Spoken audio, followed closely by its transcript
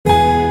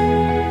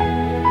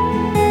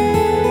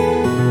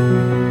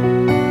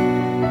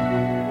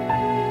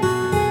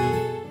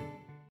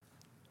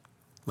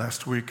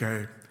Last week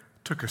I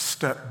took a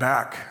step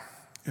back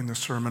in the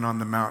Sermon on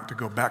the Mount to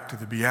go back to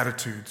the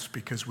Beatitudes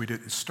because we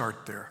didn't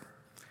start there.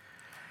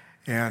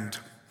 And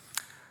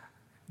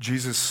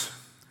Jesus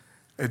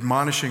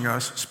admonishing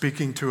us,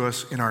 speaking to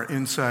us in our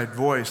inside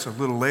voice. A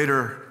little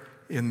later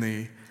in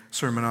the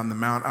Sermon on the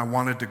Mount, I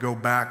wanted to go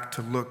back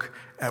to look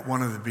at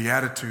one of the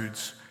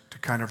Beatitudes to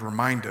kind of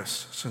remind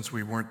us, since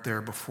we weren't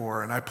there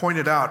before. And I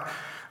pointed out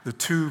the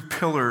two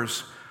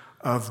pillars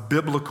of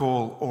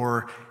biblical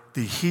or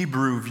the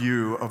Hebrew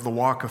view of the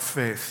walk of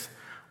faith.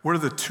 What are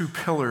the two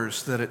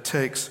pillars that it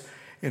takes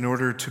in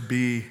order to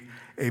be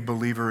a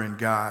believer in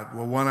God?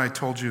 Well, one I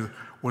told you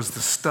was the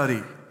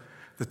study,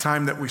 the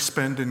time that we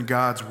spend in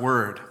God's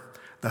Word,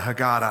 the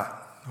Haggadah,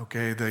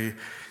 okay,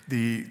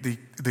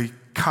 the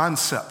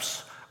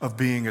concepts of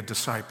being a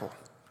disciple.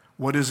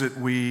 What is it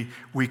we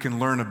can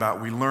learn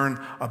about? We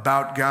learn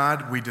about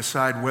God. We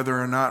decide whether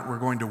or not we're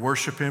going to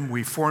worship Him.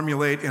 We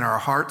formulate in our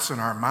hearts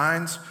and our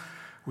minds.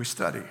 We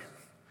study.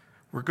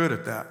 We're good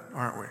at that,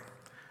 aren't we?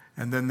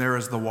 And then there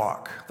is the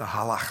walk, the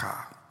halakha,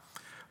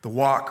 the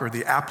walk or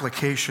the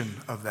application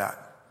of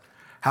that.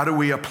 How do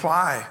we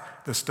apply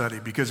the study?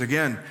 Because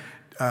again,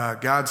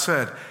 God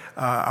said,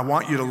 I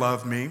want you to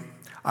love me.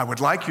 I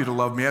would like you to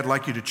love me. I'd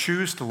like you to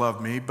choose to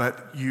love me.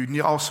 But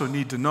you also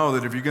need to know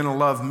that if you're going to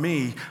love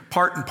me,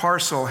 part and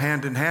parcel,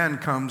 hand in hand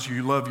comes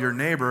you love your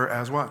neighbor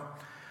as what?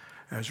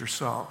 As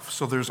yourself.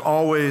 So there's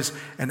always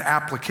an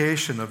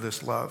application of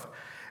this love.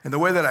 And the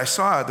way that I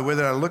saw it, the way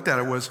that I looked at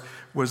it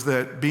was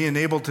that being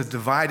able to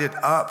divide it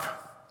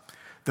up.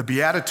 The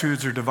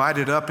Beatitudes are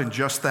divided up in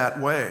just that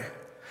way.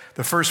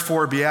 The first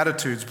four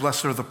Beatitudes,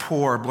 blessed are the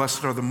poor,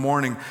 blessed are the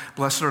mourning,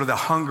 blessed are the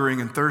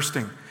hungering and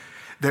thirsting.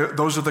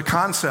 Those are the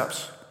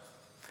concepts.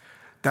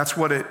 That's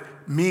what it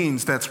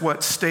means. That's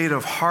what state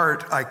of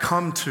heart I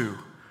come to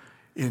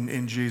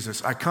in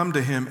Jesus. I come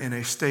to Him in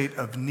a state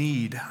of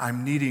need.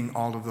 I'm needing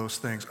all of those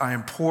things. I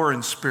am poor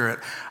in spirit.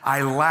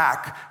 I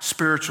lack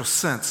spiritual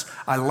sense.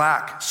 I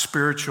lack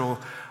spiritual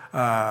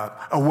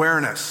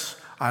awareness.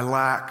 I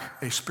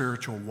lack a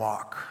spiritual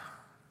walk.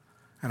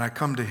 And I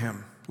come to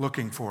Him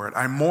looking for it.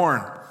 I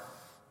mourn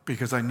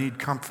because I need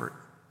comfort.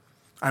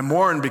 I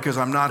mourn because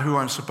I'm not who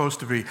I'm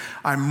supposed to be.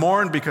 I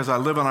mourn because I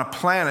live on a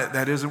planet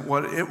that isn't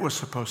what it was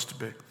supposed to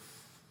be.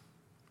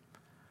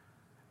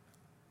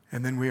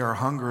 And then we are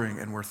hungering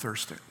and we're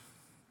thirsting.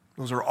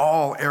 Those are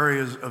all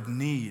areas of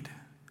need.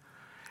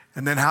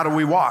 And then how do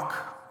we walk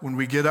when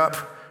we get up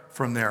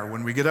from there,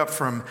 when we get up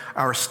from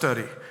our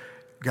study?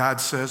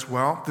 God says,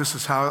 well, this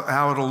is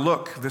how it'll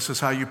look. This is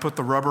how you put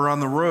the rubber on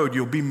the road.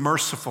 You'll be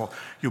merciful.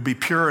 You'll be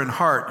pure in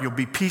heart. You'll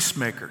be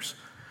peacemakers.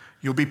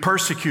 You'll be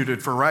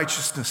persecuted for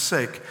righteousness'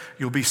 sake.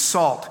 You'll be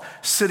salt,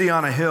 city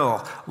on a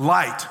hill,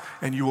 light,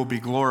 and you will be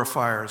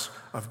glorifiers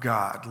of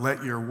God.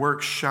 Let your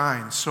work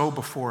shine so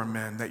before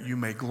men that you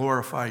may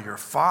glorify your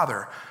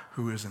Father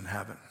who is in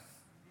heaven.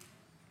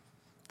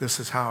 This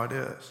is how it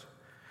is.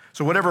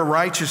 So whatever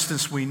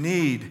righteousness we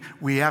need,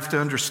 we have to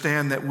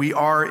understand that we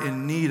are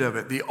in need of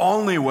it. The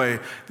only way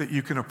that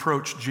you can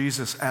approach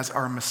Jesus as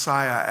our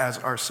Messiah, as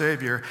our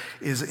Savior,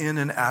 is in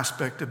an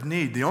aspect of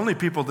need. The only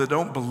people that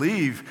don't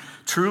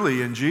believe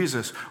truly in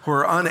Jesus, who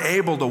are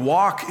unable to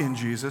walk in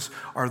Jesus,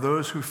 are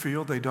those who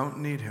feel they don't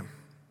need Him.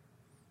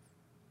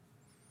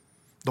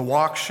 The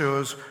walk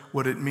shows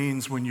what it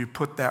means when you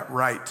put that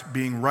right,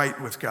 being right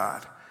with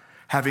God,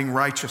 having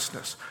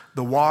righteousness.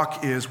 The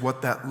walk is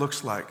what that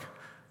looks like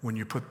when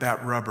you put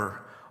that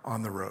rubber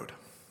on the road.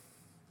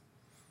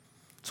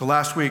 So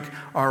last week,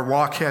 our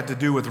walk had to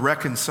do with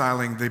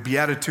reconciling. The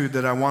beatitude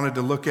that I wanted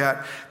to look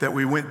at, that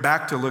we went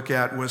back to look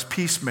at, was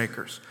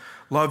peacemakers.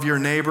 Love your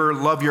neighbor,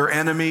 love your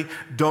enemy,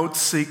 don't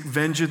seek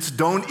vengeance,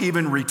 don't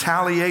even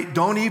retaliate,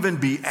 don't even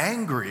be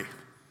angry,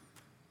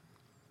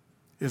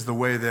 is the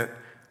way that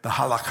the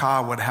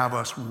halakha would have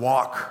us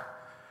walk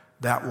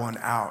that one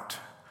out.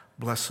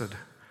 Blessed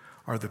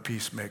are the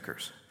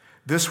peacemakers.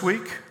 This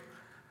week,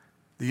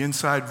 the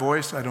inside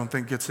voice, I don't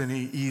think gets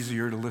any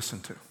easier to listen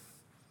to.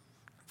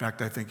 In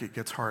fact, I think it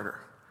gets harder,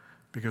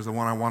 because the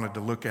one I wanted to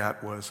look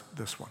at was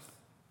this one.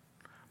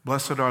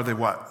 Blessed are the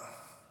what?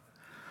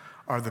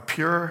 Are the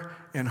pure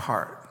in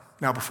heart.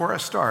 Now, before I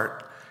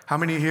start, how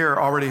many here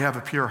already have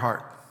a pure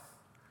heart?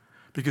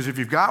 Because if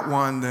you've got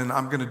one, then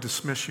I'm going to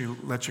dismiss you,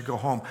 let you go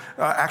home.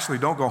 Actually,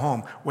 don't go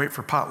home. Wait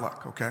for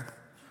potluck, okay?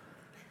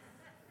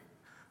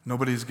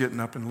 Nobody's getting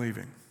up and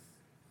leaving.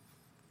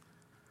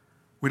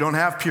 We don't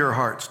have pure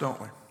hearts, don't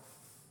we?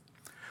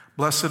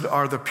 Blessed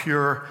are the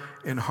pure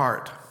in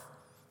heart.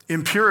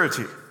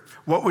 Impurity,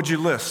 what would you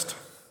list?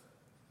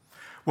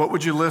 What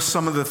would you list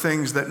some of the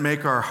things that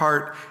make our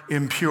heart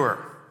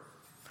impure?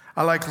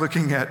 I like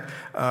looking at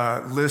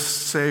lists,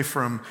 say,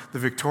 from the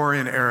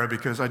Victorian era,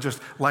 because I just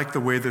like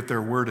the way that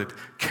they're worded.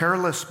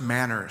 Careless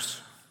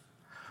manners,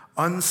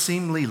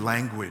 unseemly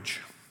language,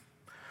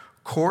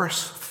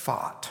 coarse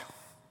thought.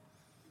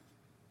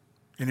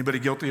 Anybody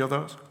guilty of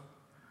those?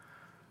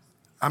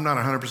 I'm not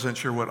 100%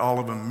 sure what all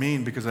of them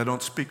mean because I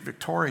don't speak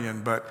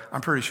Victorian, but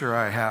I'm pretty sure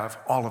I have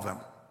all of them.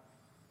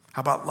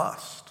 How about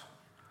lust?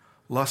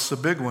 Lust's a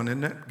big one,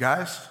 isn't it,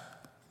 guys?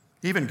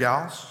 even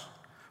gals.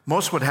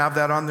 Most would have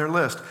that on their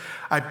list.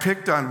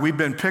 We've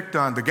been picked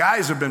on, the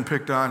guys have been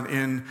picked on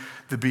in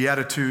the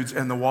Beatitudes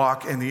and the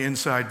walk and the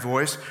inside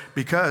voice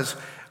because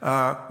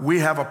we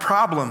have a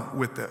problem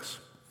with this.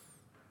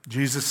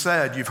 Jesus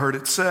said, you've heard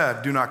it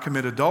said, do not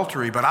commit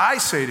adultery, but I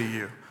say to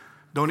you,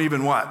 don't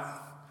even what?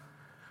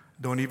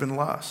 Don't even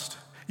lust.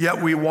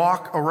 Yet we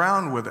walk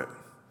around with it.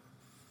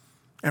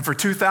 And for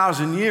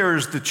 2,000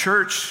 years, the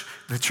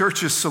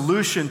church's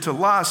solution to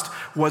lust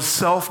was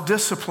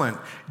self-discipline.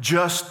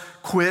 Just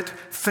quit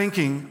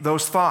thinking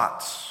those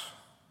thoughts.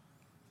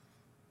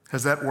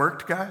 Has that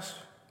worked, guys?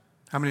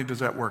 How many does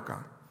that work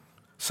on?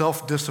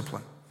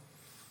 Self-discipline.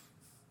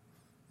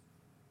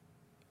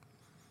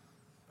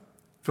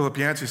 Philip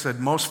Yancey said,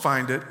 most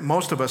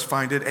of us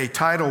find it a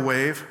tidal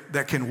wave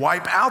that can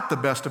wipe out the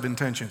best of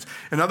intentions.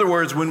 In other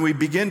words, when we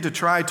begin to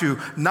try to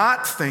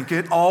not think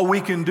it, all we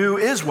can do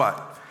is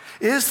what?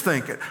 Is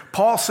think it.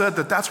 Paul said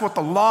that that's what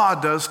the law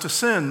does to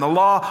sin. The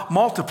law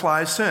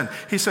multiplies sin.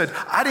 He said,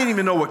 I didn't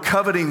even know what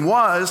coveting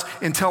was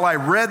until I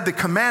read the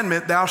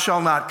commandment, thou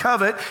shalt not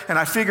covet, and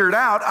I figured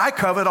out I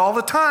covet all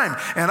the time,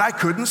 and I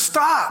couldn't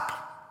stop.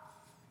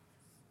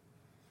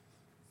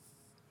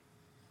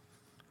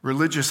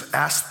 Religious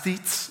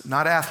aesthetes,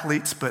 not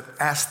athletes, but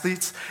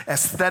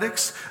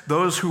aesthetics,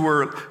 those who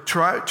were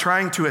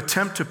trying to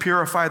attempt to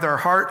purify their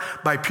heart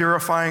by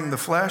purifying the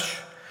flesh.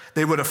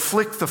 They would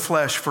afflict the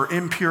flesh for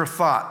impure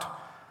thought.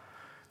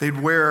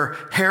 They'd wear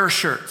hair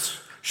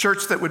shirts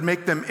that would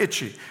make them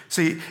itchy.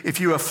 See, if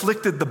you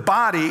afflicted the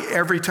body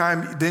every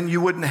time, then you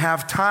wouldn't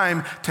have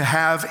time to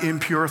have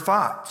impure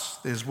thoughts,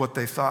 is what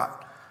they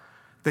thought.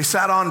 They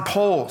sat on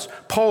poles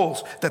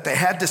that they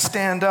had to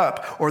stand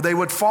up or they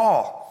would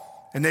fall.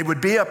 And they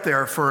would be up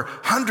there for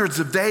hundreds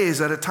of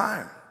days at a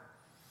time.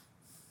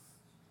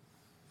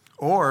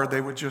 Or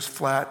they would just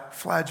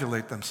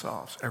flagellate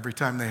themselves every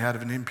time they had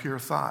an impure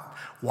thought,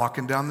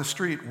 walking down the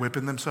street,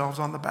 whipping themselves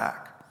on the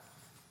back.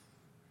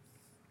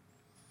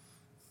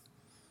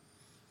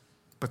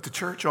 But the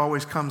church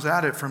always comes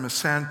at it from a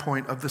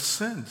standpoint of the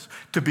sins,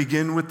 to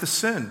begin with the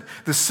sin.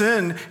 The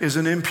sin is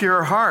an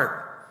impure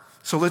heart.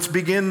 So let's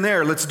begin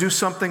there. Let's do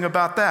something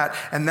about that.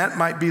 And that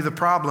might be the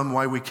problem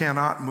why we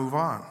cannot move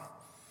on.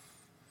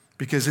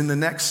 Because in the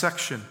next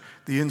section,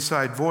 the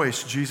inside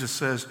voice, Jesus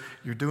says,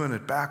 you're doing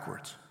it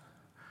backwards.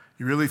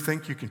 You really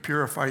think you can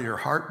purify your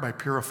heart by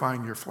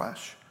purifying your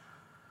flesh?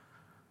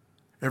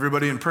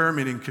 Everybody in prayer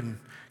meeting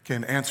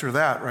can answer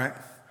that, right?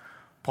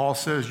 Paul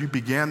says, you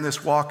began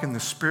this walk in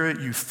the Spirit.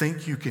 You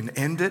think you can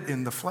end it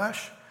in the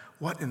flesh?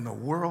 What in the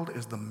world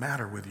is the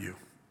matter with you?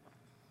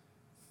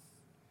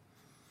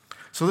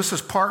 So this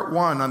is part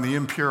one on the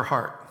impure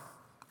heart.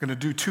 I'm going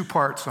to do 2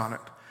 parts on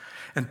it.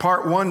 And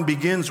part 1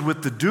 begins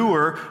with the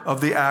doer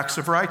of the acts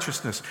of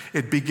righteousness.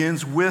 It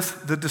begins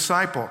with the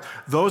disciple,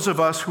 those of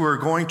us who are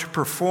going to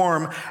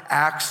perform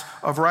acts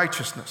of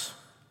righteousness.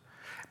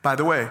 By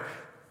the way,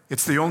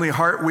 it's the only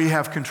heart we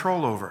have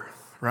control over,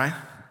 right?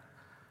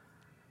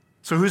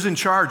 So who's in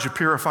charge of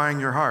purifying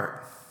your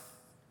heart?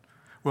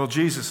 Well,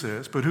 Jesus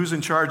is, but who's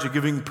in charge of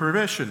giving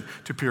permission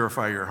to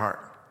purify your heart?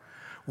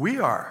 We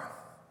are.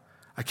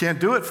 I can't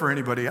do it for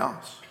anybody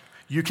else.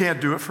 You can't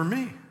do it for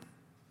me.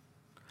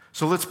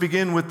 So let's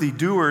begin with the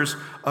doers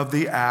of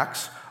the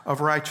acts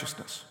of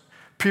righteousness.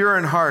 Pure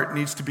in heart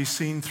needs to be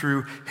seen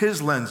through his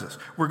lenses.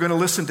 We're going to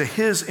listen to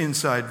his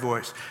inside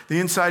voice. The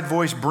inside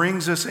voice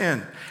brings us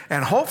in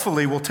and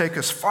hopefully will take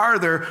us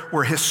farther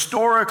where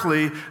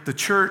historically the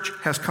church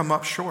has come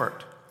up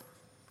short.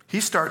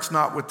 He starts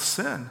not with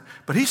sin,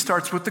 but he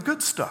starts with the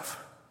good stuff.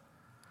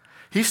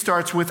 He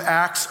starts with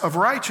acts of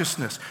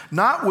righteousness,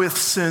 not with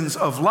sins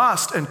of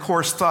lust and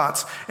coarse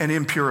thoughts and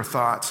impure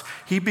thoughts.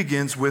 He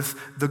begins with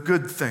the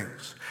good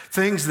things.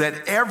 Things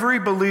that every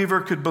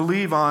believer could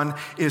believe on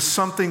is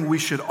something we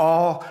should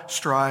all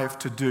strive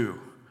to do.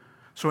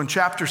 So in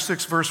chapter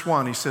 6, verse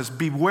 1, he says,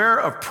 beware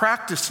of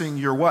practicing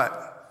your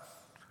what?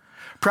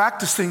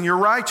 Practicing your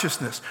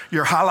righteousness,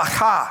 your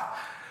halakha.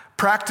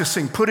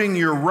 Practicing, putting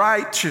your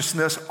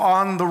righteousness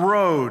on the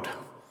road.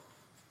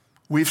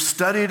 We've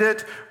studied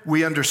it.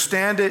 We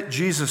understand it.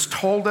 Jesus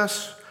told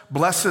us,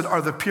 blessed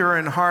are the pure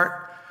in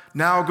heart.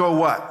 Now go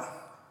what?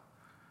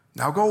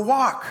 Now go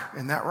walk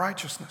in that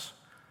righteousness.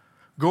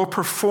 Go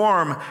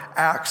perform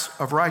acts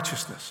of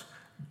righteousness.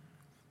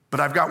 But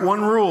I've got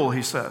one rule,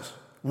 he says.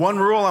 One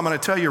rule I'm going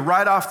to tell you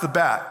right off the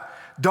bat.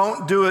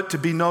 Don't do it to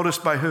be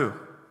noticed by who?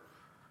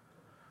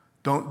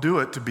 Don't do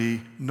it to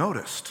be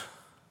noticed.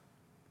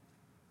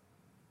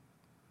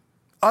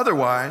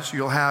 Otherwise,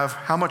 you'll have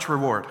how much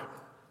reward?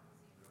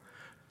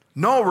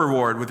 No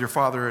reward with your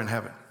Father in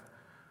heaven.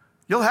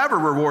 You'll have a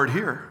reward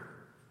here.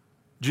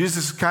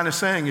 Jesus is kind of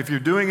saying, if you're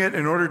doing it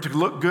in order to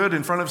look good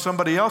in front of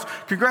somebody else,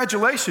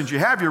 congratulations, you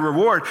have your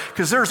reward,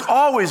 because there's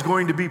always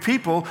going to be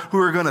people who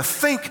are going to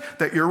think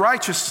that you're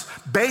righteous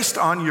based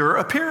on your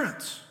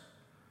appearance.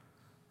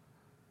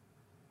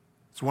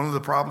 It's one of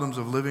the problems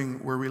of living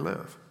where we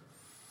live.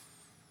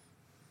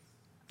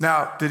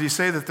 Now, did he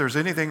say that there's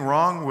anything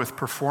wrong with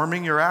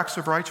performing your acts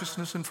of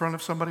righteousness in front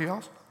of somebody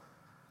else?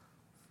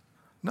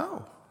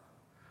 No.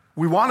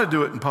 We want to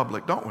do it in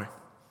public, don't we?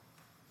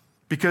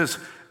 Because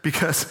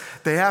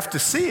they have to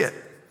see it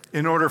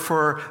in order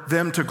for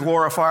them to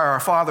glorify our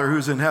Father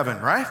who's in heaven,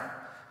 right?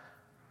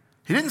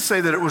 He didn't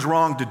say that it was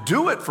wrong to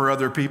do it for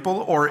other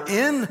people or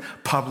in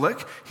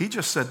public. He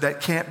just said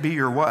that can't be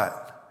your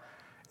what?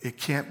 It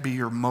can't be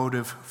your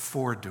motive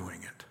for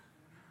doing it.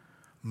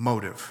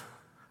 Motive.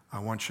 I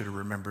want you to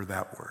remember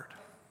that word.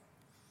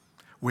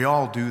 We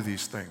all do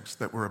these things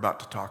that we're about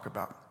to talk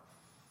about.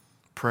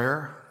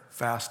 Prayer,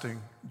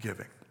 fasting,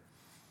 giving.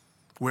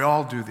 We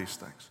all do these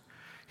things.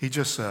 He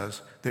just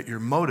says that your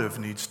motive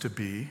needs to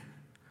be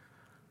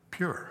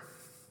pure.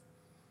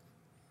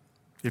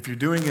 If you're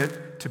doing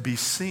it to be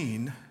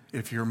seen,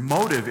 if your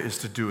motive is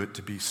to do it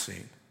to be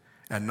seen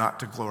and not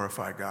to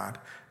glorify God,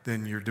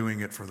 then you're doing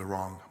it for the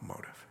wrong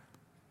motive.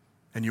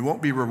 And you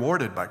won't be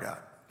rewarded by God,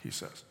 he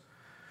says.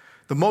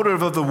 The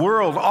motive of the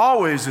world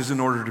always is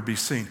in order to be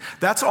seen.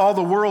 That's all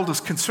the world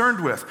is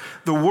concerned with.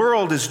 The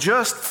world is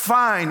just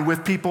fine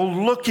with people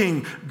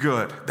looking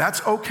good.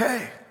 That's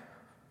okay.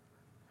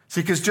 See,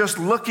 because just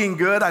looking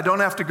good, I don't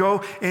have to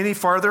go any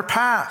farther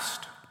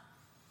past.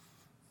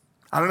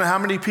 I don't know how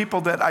many people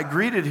that I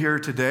greeted here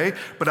today,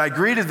 but I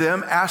greeted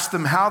them, asked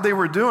them how they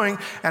were doing,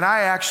 and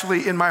I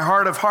actually, in my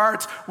heart of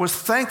hearts, was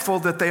thankful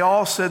that they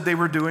all said they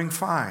were doing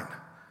fine,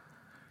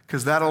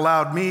 because that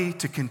allowed me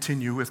to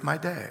continue with my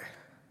day.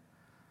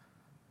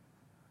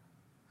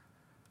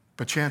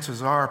 But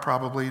chances are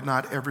probably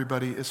not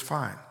everybody is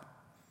fine.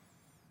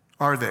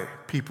 Are they,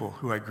 people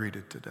who I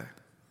greeted today?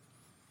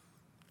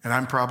 And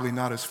I'm probably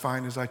not as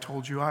fine as I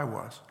told you I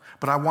was.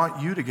 But I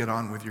want you to get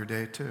on with your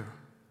day too.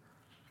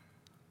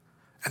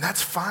 And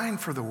that's fine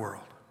for the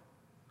world.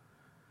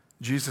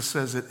 Jesus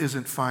says it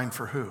isn't fine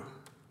for who?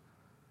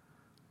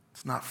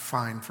 It's not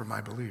fine for my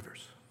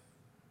believers.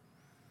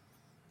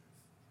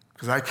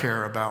 Because I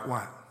care about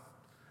what?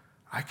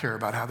 I care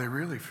about how they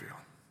really feel.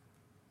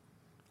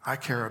 I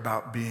care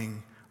about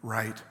being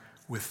right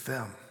with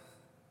them.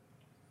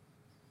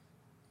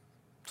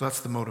 So that's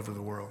the motive of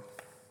the world.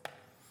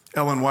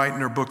 Ellen White,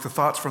 in her book, The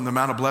Thoughts from the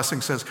Mount of Blessing,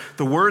 says,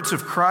 the words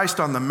of Christ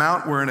on the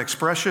Mount were an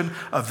expression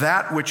of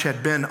that which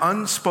had been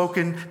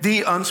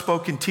the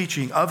unspoken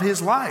teaching of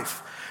his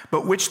life,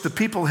 but which the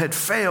people had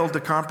failed to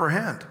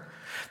comprehend.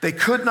 They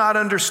could not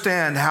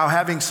understand how,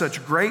 having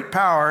such great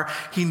power,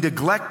 he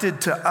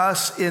neglected to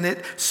us in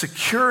it,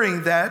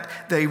 securing that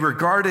they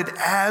regarded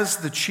as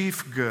the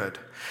chief good.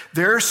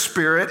 Their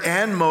spirit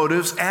and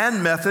motives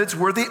and methods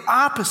were the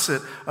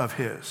opposite of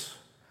his.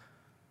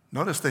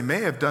 Notice they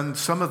may have done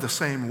some of the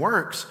same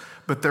works,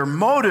 but their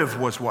motive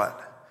was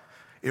what?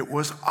 It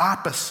was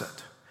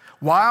opposite.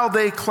 While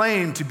they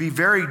claimed to be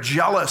very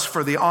jealous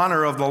for the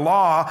honor of the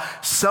law,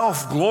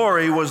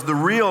 self-glory was the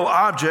real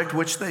object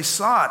which they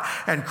sought,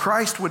 and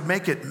Christ would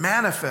make it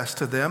manifest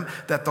to them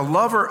that the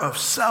lover of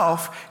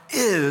self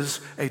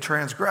is a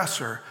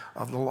transgressor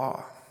of the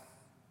law.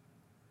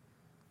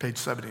 Page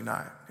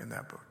 79 in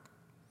that book.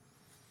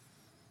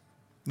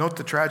 Note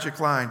the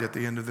tragic line at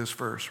the end of this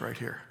verse right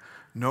here.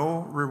 No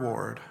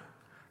reward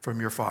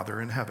from your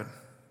Father in heaven.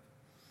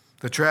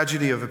 The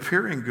tragedy of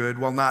appearing good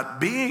while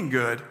not being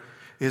good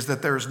is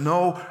that there's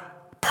no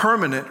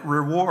permanent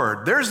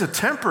reward. There's a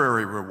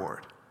temporary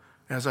reward,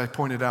 as I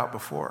pointed out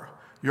before.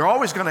 You're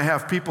always going to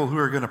have people who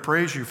are going to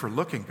praise you for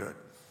looking good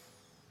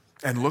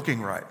and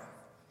looking right.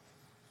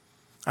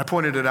 I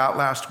pointed it out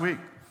last week.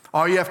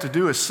 All you have to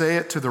do is say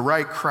it to the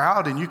right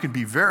crowd and you can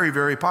be very,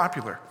 very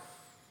popular.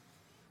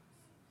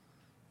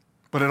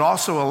 But it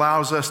also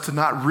allows us to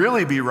not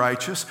really be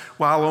righteous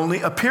while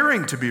only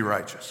appearing to be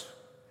righteous.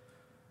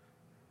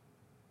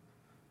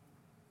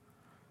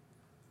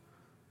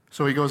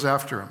 So he goes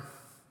after him.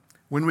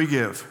 When you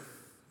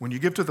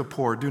give to the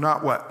poor, do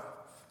not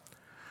what?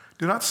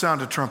 Do not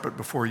sound a trumpet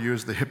before you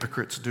as the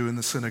hypocrites do in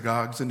the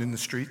synagogues and in the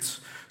streets,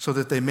 so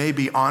that they may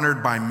be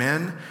honored by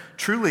men.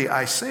 Truly,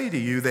 I say to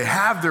you, they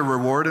have their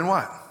reward in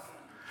what?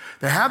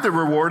 They have their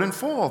reward in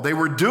full. They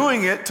were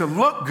doing it to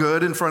look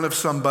good in front of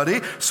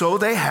somebody, so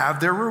they have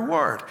their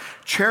reward.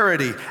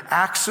 Charity,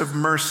 acts of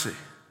mercy.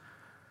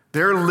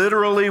 There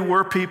literally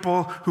were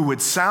people who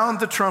would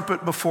sound the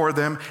trumpet before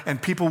them, and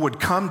people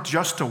would come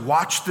just to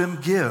watch them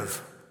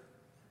give.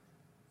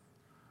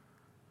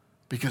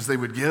 Because they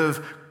would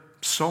give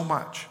so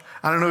much.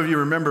 I don't know if you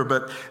remember,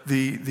 but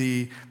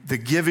the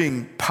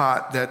giving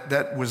pot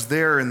that was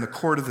there in the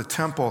court of the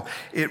temple,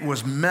 it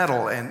was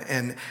metal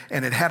and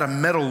it had a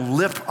metal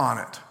lip on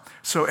it.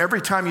 So every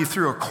time you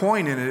threw a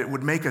coin in it, it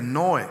would make a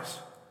noise.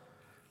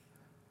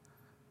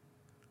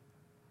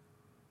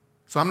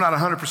 So I'm not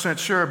 100%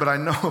 sure, but I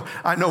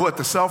know what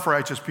the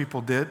self-righteous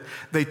people did.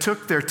 They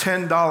took their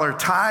 $10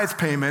 tithe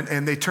payment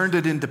and they turned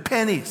it into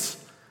pennies.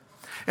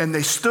 And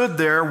they stood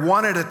there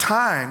one at a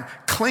time,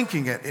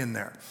 clinking it in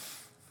there.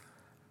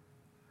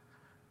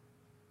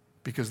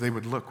 Because they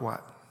would look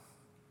what?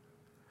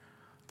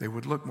 They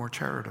would look more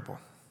charitable.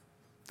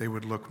 They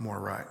would look more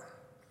right.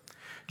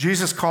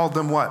 Jesus called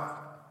them what?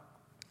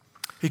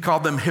 He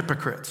called them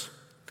hypocrites.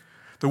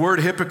 The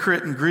word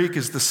hypocrite in Greek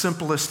is the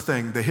simplest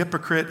thing. The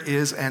hypocrite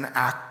is an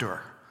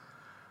actor.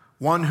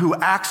 one who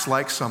acts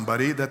like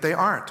somebody that they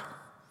aren't,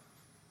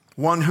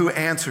 one who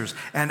answers,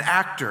 an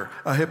actor,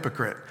 a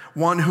hypocrite,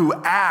 one who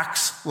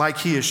acts like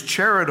he is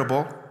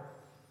charitable,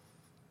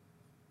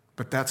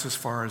 but that's as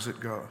far as it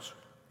goes.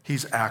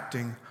 He's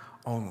acting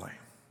only.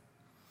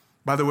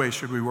 By the way,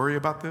 should we worry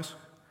about this?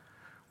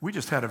 We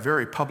just had a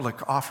very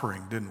public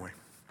offering, didn't we?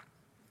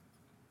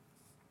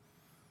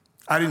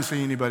 I didn't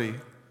see anybody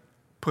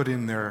put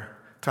in their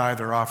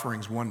tithe or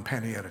offerings 1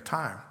 penny at a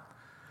time.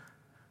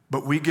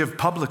 But we give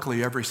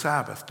publicly every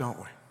Sabbath, don't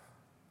we?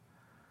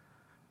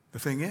 The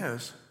thing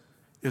is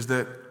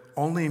that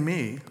only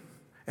me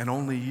and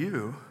only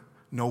you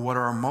know what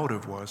our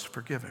motive was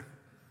for giving,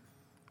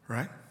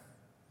 right?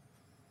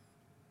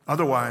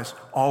 Otherwise,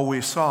 all we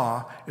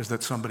saw is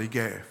that somebody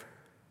gave,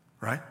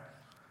 right?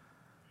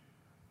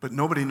 But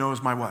nobody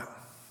knows my what?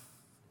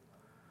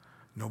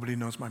 Nobody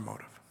knows my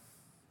motive.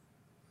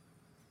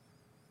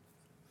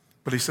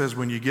 But he says,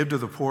 when you give to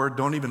the poor,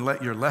 don't even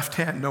let your left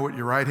hand know what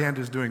your right hand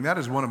is doing. That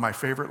is one of my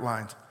favorite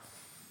lines.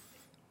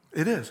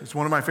 It is. It's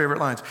one of my favorite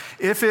lines.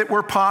 If it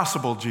were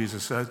possible,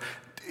 Jesus says,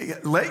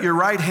 let your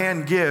right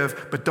hand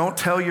give, but don't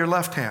tell your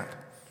left hand.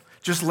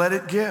 Just let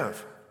it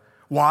give.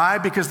 Why?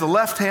 Because the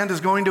left hand is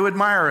going to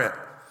admire it.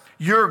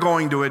 You're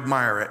going to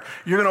admire it.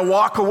 You're going to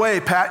walk away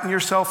patting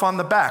yourself on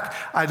the back.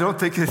 I don't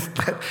think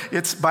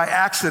it's by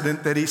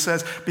accident that he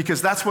says,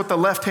 because that's what the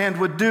left hand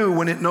would do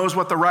when it knows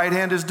what the right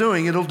hand is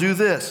doing. It'll do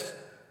this.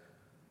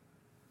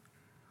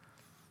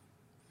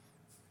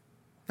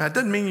 Now, it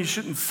doesn't mean you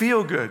shouldn't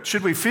feel good.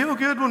 Should we feel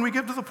good when we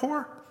give to the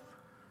poor?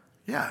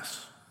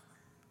 Yes.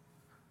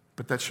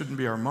 But that shouldn't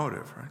be our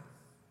motive, right?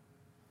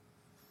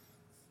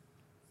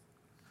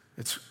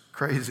 It's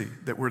crazy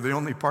that we're the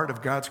only part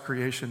of God's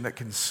creation that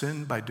can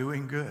sin by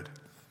doing good.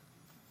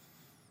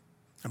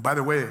 And by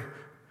the way,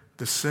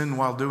 the sin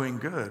while doing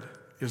good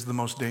is the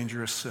most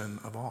dangerous sin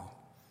of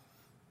all.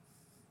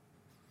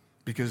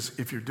 Because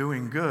if you're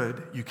doing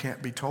good, you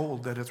can't be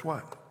told that it's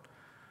what?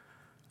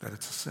 That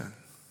it's a sin.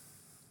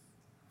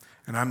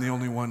 And I'm the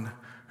only one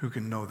who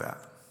can know that.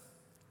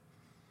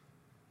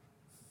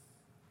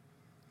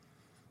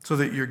 So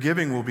that your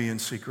giving will be in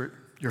secret.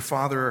 Your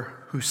Father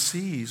who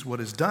sees what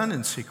is done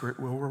in secret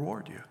will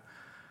reward you.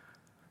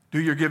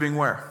 Do your giving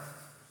where?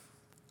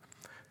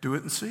 Do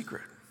it in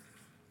secret.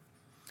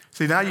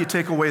 See, now you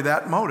take away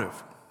that motive,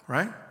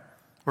 right?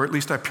 Or at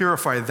least I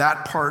purify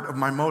that part of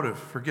my motive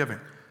for giving.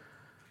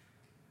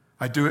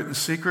 I do it in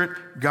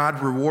secret.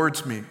 God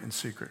rewards me in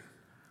secret.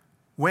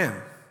 When?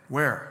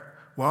 Where?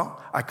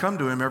 Well, I come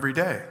to him every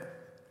day.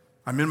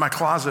 I'm in my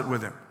closet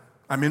with him.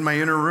 I'm in my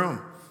inner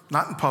room.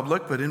 Not in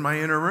public, but in my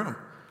inner room.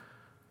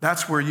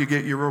 That's where you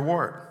get your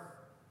reward.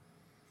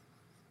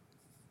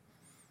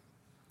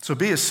 So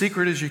be as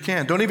secret as you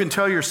can. Don't even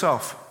tell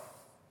yourself.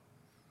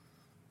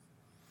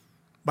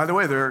 By the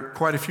way, there are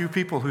quite a few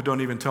people who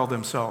don't even tell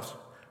themselves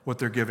what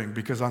they're giving,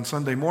 because on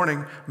Sunday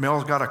morning,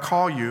 Mel's got to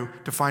call you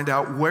to find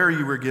out where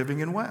you were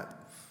giving and when,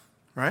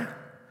 right?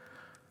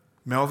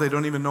 Mel, they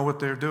don't even know what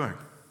they're doing,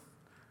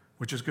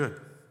 which is good.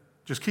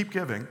 Just keep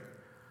giving.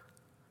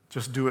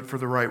 Just do it for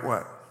the right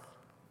what?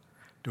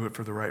 Do it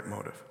for the right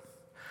motive.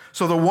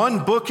 So the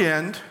one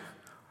bookend,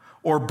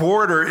 or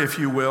border, if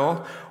you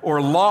will,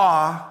 or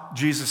law,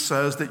 Jesus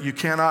says, that you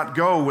cannot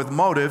go with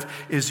motive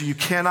is you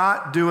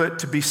cannot do it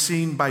to be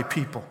seen by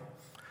people.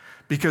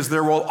 Because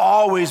there will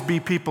always be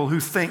people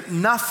who think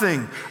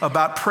nothing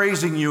about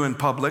praising you in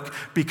public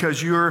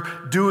because you're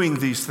doing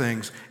these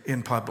things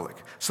in public.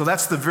 So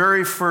that's the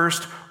very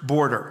first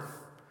border,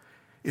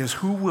 is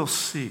who will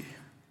see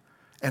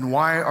and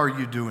why are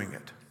you doing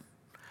it?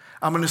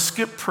 I'm going to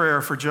skip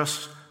prayer for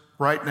just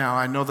right now.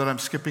 I know that I'm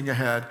skipping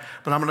ahead,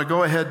 but I'm going to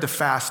go ahead to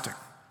fasting.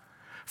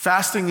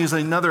 Fasting is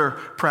another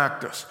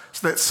practice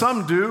that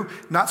some do,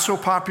 not so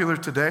popular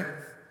today.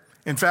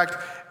 In fact,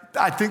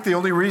 I think the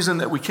only reason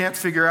that we can't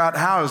figure out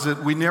how is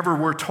that we never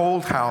were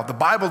told how. The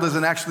Bible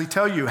doesn't actually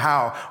tell you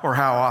how or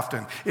how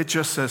often. It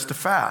just says to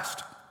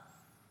fast.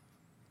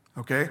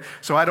 Okay?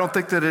 So I don't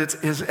think that it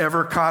is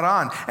ever caught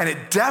on. And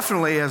it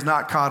definitely has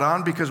not caught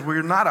on because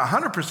we're not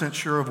 100%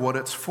 sure of what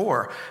it's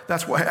for.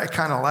 That's why I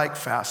kind of like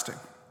fasting.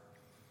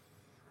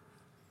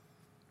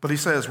 But he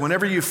says,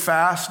 whenever you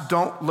fast,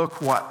 don't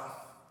look what?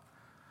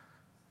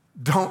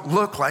 Don't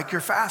look like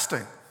you're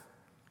fasting.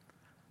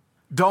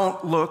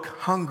 Don't look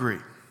hungry.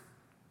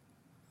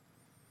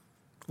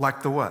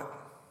 Like the what?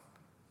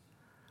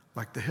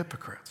 Like the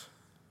hypocrites.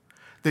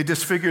 They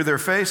disfigure their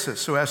faces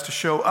so as to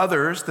show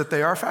others that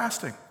they are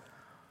fasting.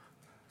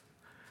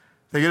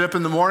 They get up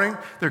in the morning,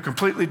 they're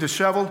completely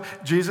disheveled.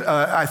 Jesus,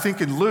 I think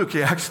in Luke,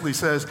 he actually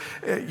says,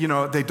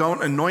 they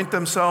don't anoint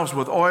themselves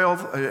with oil.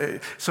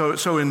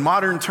 So in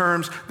modern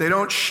terms, they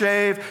don't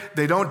shave,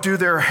 they don't do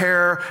their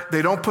hair,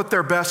 they don't put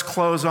their best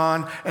clothes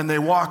on, and they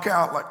walk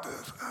out like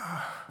this.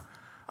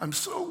 I'm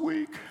so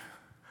weak.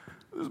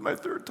 This is my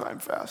third time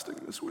fasting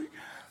this week.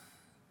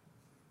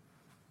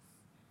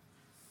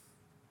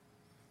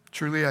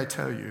 Truly, I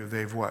tell you,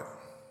 they've what?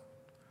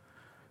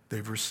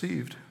 They've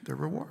received their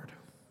reward.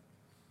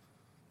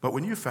 But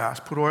when you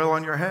fast, put oil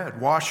on your head,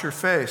 wash your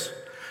face,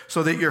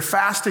 so that your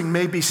fasting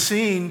may be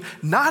seen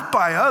not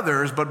by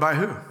others, but by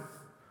who?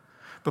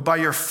 But by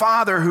your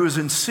Father who is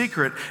in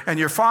secret, and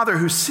your Father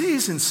who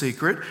sees in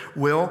secret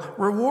will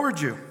reward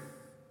you.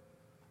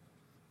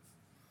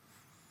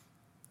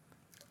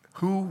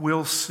 Who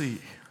will see?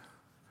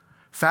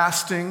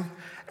 Fasting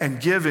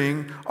and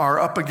giving are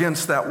up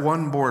against that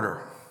one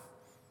border.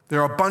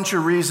 There are a bunch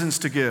of reasons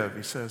to give,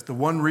 he says. The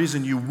one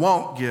reason you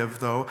won't give,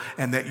 though,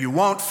 and that you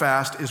won't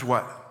fast is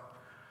what?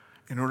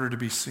 In order to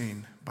be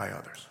seen by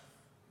others.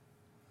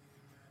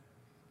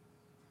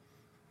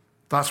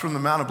 Thoughts from the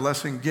Mount of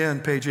Blessing,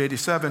 again, page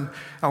 87.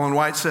 Ellen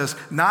White says,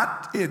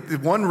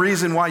 one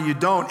reason why you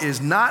don't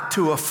is not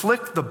to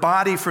afflict the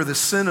body for the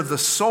sin of the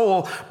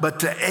soul,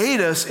 but to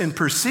aid us in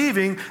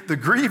perceiving the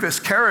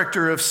grievous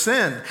character of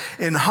sin,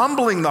 in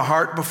humbling the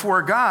heart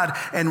before God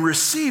and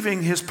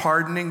receiving his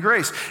pardoning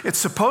grace. It's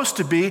supposed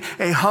to be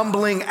a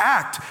humbling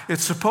act.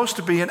 It's supposed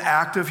to be an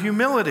act of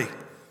humility.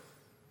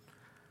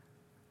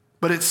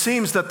 But it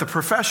seems that the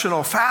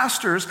professional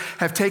fasters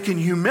have taken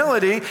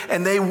humility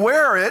and they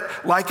wear it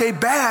like a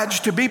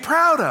badge to be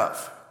proud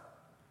of.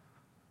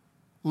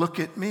 Look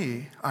at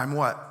me, I'm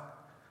what?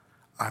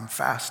 I'm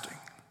fasting.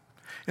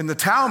 In the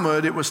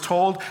Talmud, it was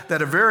told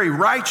that a very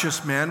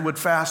righteous man would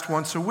fast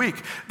once a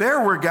week.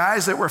 There were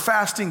guys that were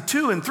fasting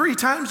 2 and 3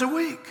 times a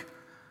week.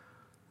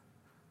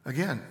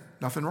 Again,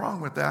 nothing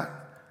wrong with that.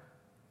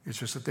 It's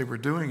just that they were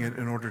doing it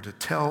in order to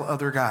tell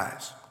other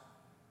guys.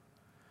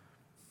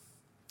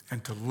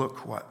 And to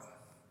look what?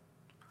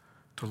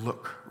 To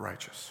look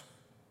righteous.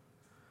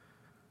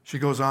 She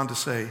goes on to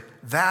say,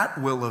 that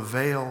will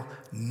avail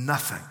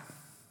nothing.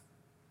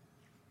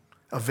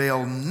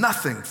 Avail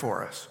nothing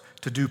for us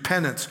to do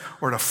penance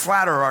or to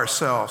flatter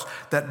ourselves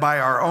that by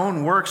our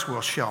own works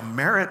we shall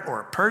merit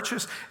or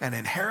purchase an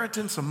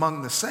inheritance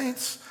among the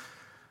saints.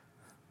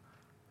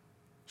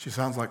 She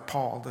sounds like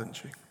Paul, doesn't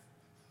she?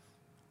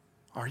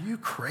 Are you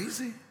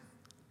crazy?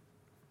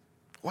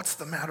 What's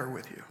the matter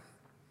with you?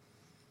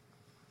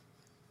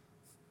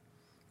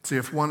 See,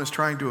 if one is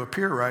trying to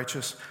appear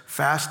righteous,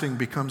 fasting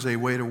becomes a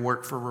way to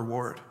work for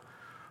reward,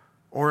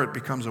 or it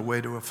becomes a way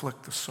to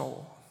afflict the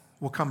soul.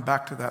 We'll come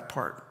back to that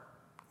part.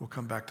 We'll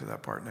come back to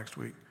that part next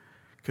week.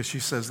 Because she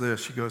says this,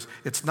 she goes,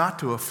 it's not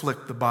to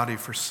afflict the body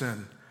for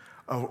sin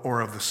or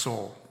of the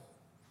soul.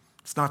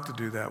 It's not to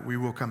do that. We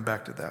will come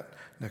back to that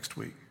next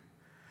week.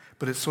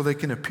 But it's so they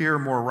can appear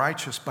more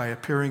righteous by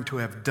appearing to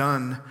have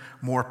done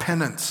more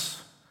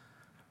penance,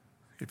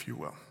 if you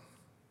will.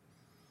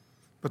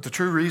 But the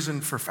true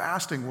reason for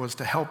fasting was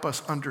to help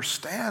us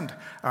understand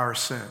our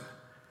sin.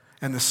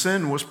 And the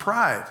sin was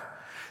pride.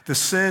 The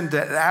sin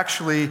that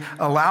actually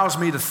allows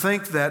me to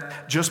think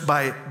that just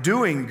by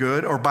doing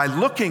good or by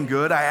looking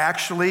good, I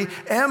actually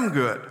am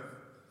good.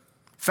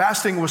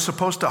 Fasting was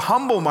supposed to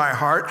humble my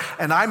heart,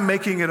 and I'm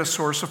making it a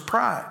source of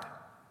pride.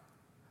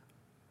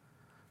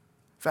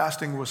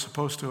 Fasting was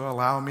supposed to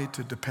allow me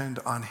to depend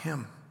on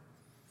him.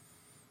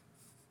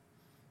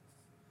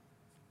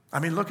 I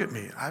mean, look at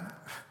me.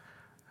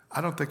 I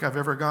don't think I've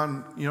ever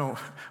gone,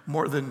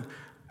 more than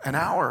an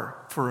hour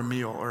for a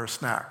meal or a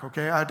snack,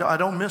 okay? I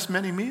don't miss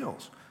many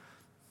meals.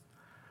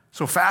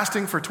 So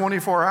fasting for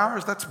 24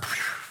 hours,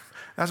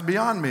 that's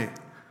beyond me.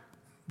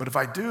 But if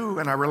I do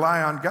and I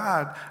rely on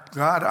God,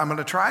 I'm going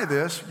to try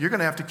this. You're going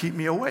to have to keep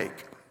me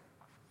awake.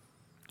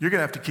 You're going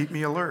to have to keep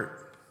me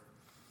alert.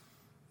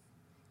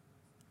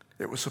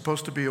 It was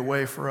supposed to be a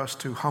way for us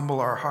to humble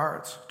our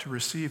hearts, to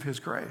receive his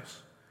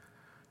grace,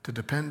 to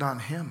depend on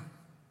him.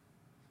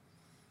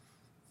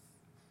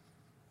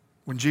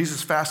 When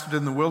Jesus fasted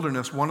in the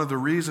wilderness, one of the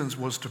reasons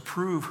was to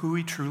prove who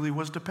he truly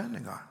was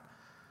depending on.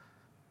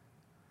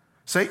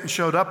 Satan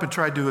showed up and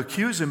tried to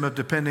accuse him of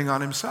depending on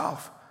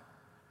himself.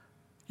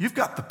 You've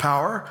got the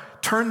power.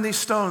 Turn these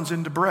stones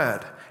into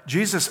bread.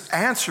 Jesus'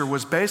 answer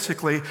was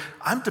basically,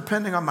 I'm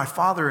depending on my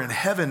Father in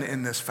heaven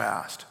in this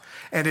fast.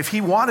 And if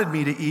he wanted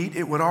me to eat,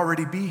 it would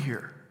already be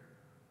here.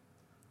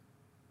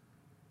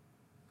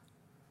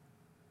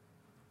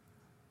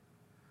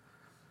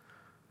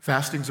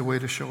 Fasting's a way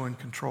to show in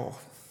control.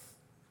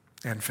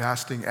 And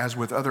fasting, as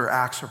with other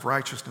acts of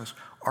righteousness,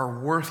 are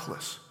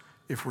worthless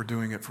if we're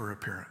doing it for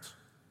appearance.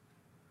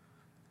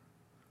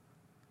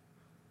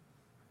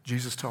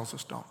 Jesus tells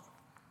us don't.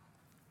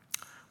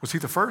 Was he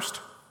the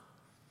first?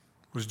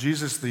 Was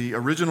Jesus the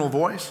original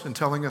voice in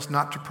telling us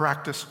not to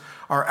practice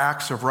our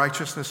acts of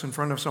righteousness in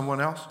front of someone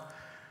else?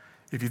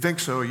 If you think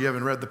so, you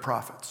haven't read the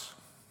prophets.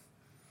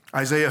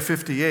 Isaiah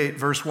 58,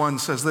 verse 1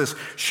 says this,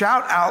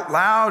 shout out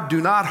loud,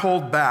 do not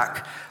hold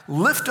back.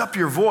 Lift up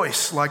your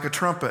voice like a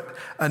trumpet.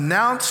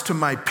 Announce to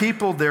my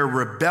people their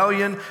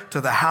rebellion, to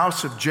the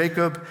house of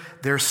Jacob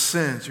their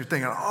sins. You're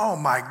thinking, oh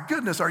my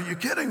goodness, are you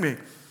kidding me?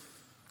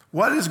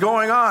 What is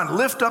going on?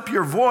 Lift up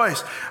your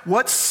voice.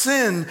 What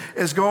sin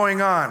is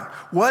going on?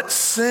 What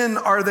sin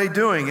are they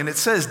doing? And it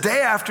says,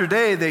 day after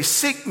day, they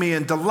seek me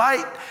and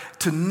delight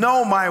to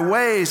know my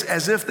ways,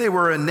 as if they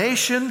were a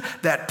nation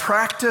that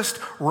practiced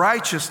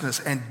righteousness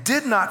and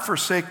did not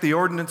forsake the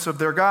ordinance of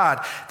their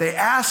God. They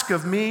ask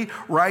of me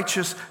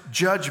righteous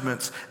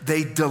judgments.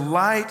 They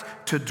delight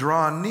to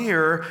draw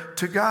near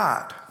to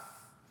God.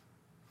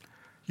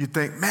 You'd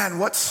think, man,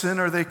 what sin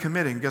are they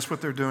committing? Guess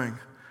what they're doing?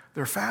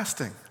 They're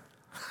fasting.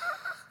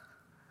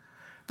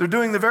 They're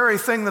doing the very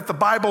thing that the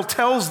Bible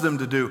tells them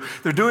to do.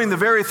 They're doing the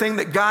very thing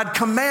that God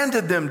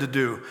commanded them to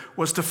do,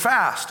 was to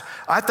fast.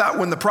 I thought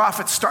when the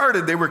prophets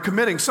started, they were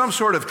committing some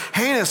sort of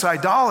heinous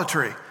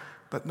idolatry.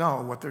 But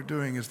no, what they're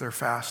doing is they're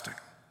fasting.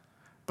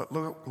 But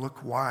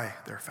look why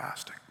they're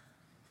fasting.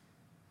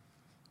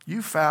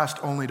 You fast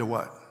only to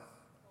what?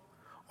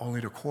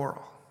 Only to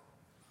quarrel.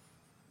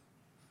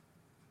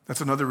 That's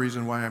another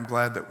reason why I'm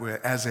glad that we,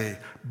 as a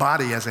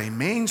body, as a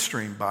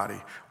mainstream body,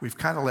 we've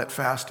kind of let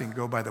fasting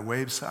go by the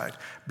wayside,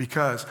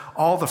 because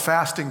all the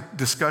fasting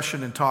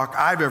discussion and talk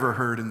I've ever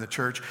heard in the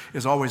church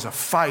is always a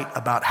fight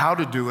about how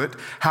to do it,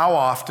 how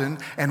often,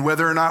 and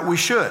whether or not we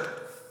should.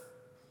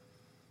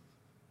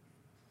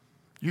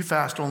 You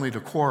fast only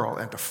to quarrel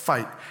and to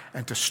fight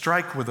and to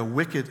strike with a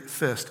wicked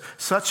fist.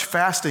 Such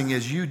fasting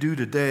as you do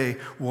today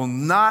will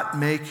not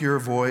make your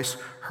voice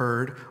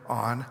heard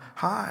on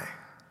high.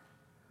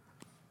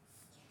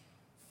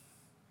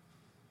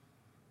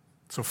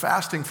 So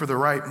fasting for the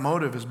right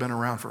motive has been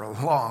around for a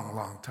long,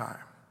 long time.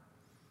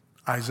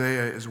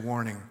 Isaiah is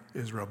warning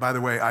Israel. By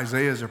the way,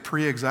 Isaiah is a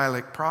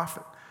pre-exilic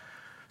prophet.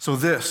 So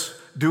this,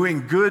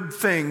 doing good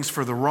things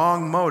for the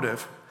wrong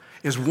motive,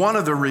 is one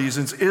of the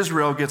reasons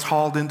Israel gets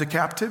hauled into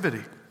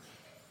captivity.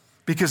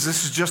 Because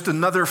this is just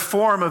another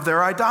form of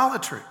their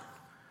idolatry.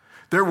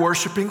 They're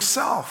worshiping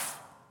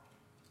self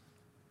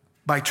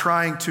by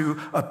trying to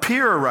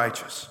appear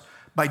righteous,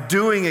 by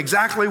doing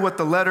exactly what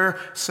the letter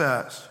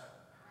says.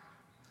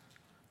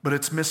 But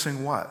it's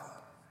missing what?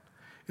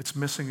 It's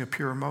missing a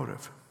pure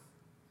motive.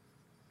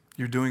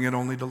 You're doing it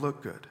only to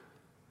look good.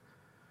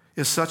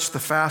 Is such the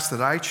fast that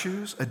I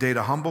choose, a day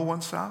to humble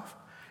oneself?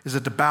 Is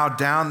it to bow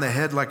down the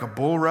head like a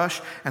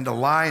bulrush and to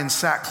lie in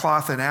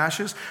sackcloth and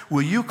ashes?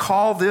 Will you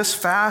call this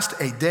fast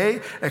a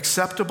day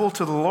acceptable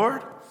to the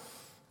Lord?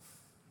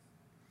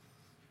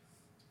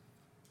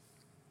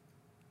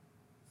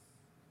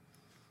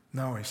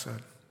 No, he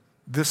said,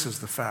 this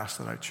is the fast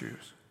that I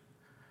choose.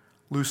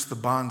 Loose the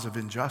bonds of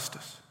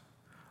injustice.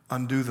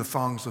 Undo the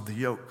thongs of the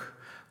yoke.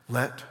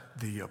 Let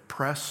the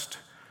oppressed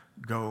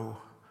go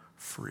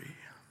free.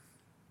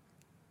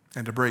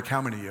 And to break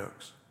how many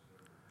yokes?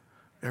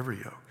 Every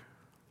yoke.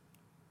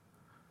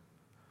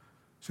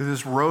 See,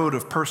 this road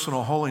of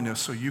personal holiness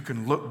so you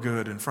can look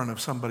good in front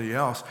of somebody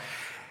else,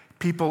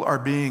 people are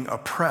being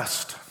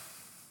oppressed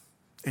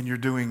and you're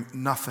doing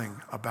nothing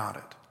about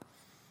it.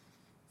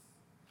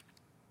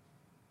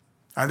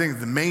 I think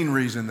the main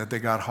reason that they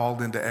got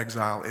hauled into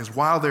exile is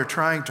while they're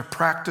trying to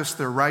practice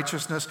their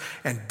righteousness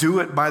and do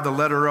it by the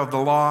letter of the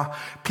law,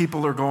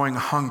 people are going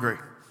hungry.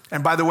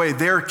 And by the way,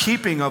 their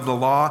keeping of the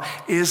law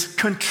is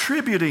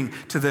contributing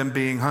to them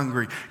being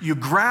hungry. You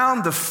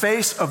ground the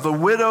face of the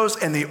widows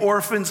and the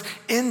orphans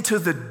into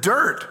the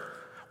dirt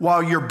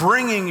while you're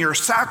bringing your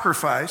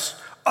sacrifice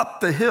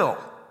up the hill.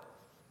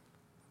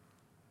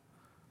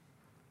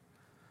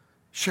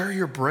 Share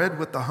your bread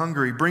with the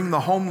hungry. Bring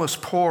the homeless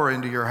poor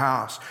into your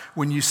house.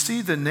 When you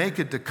see the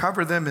naked, to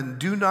cover them,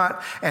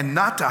 and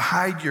not to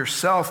hide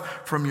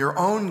yourself from your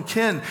own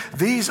kin.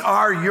 These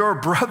are your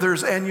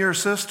brothers and your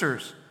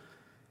sisters.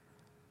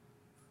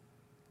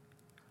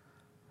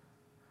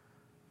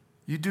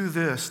 You do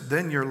this,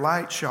 then your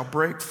light shall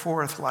break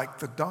forth like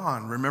the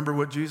dawn. Remember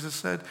what Jesus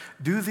said?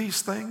 Do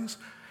these things,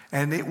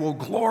 and it will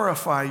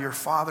glorify your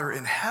Father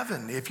in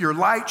heaven. If your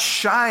light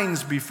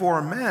shines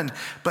before men,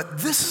 but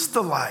this is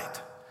the light,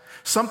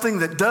 something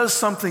that does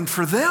something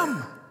for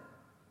them.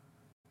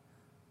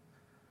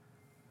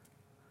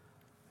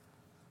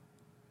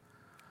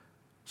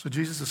 So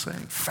Jesus is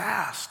saying,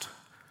 fast.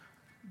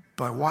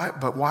 But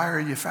why are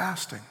you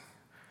fasting?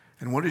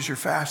 And what is your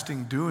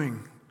fasting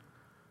doing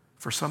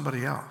for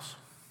somebody else?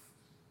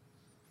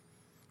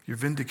 Your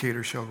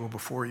vindicator shall go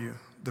before you.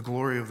 The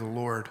glory of the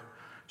Lord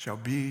shall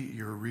be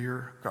your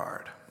rear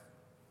guard.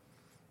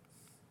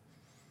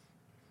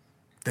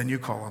 Then you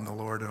call on the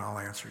Lord and I'll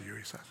answer you,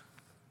 he says.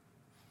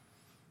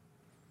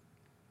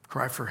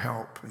 Cry for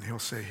help and he'll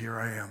say, here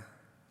I am.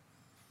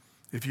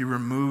 If you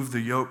remove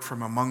the yoke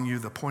from among you,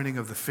 the pointing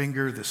of the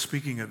finger, the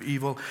speaking of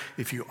evil,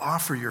 if you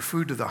offer your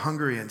food to the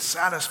hungry and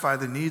satisfy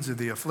the needs of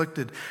the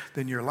afflicted,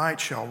 then your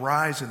light shall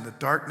rise in the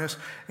darkness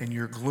and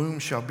your gloom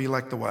shall be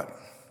like the what?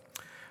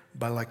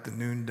 Like the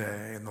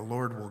noonday, and the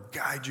Lord will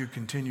guide you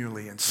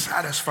continually and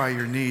satisfy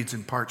your needs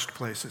in parched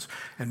places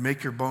and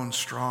make your bones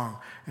strong,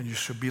 and you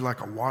shall be like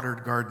a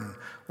watered garden,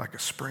 like a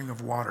spring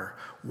of water,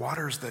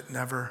 waters that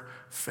never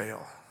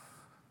fail.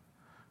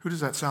 Who does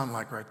that sound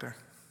like right there?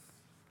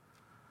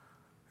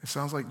 It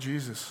sounds like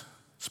Jesus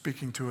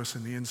speaking to us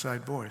in the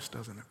inside voice,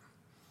 doesn't it?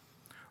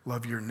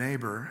 Love your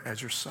neighbor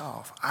as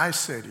yourself. I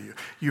say to you,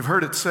 you've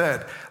heard it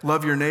said,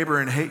 love your neighbor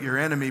and hate your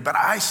enemy, but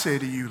I say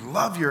to you,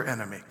 love your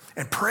enemy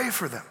and pray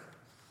for them.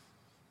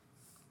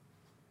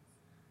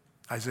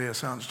 Isaiah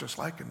sounds just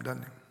like him,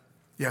 doesn't he?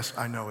 Yes,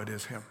 I know it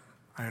is him.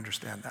 I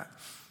understand that.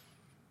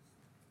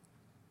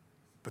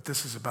 But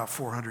this is about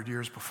 400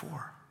 years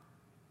before.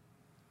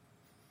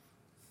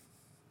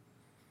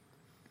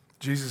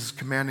 Jesus is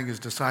commanding his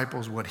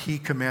disciples what he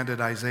commanded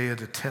Isaiah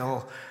to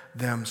tell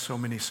them so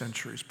many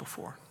centuries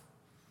before.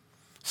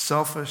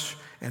 Selfish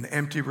and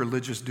empty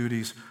religious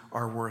duties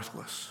are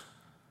worthless.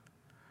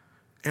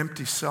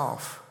 Empty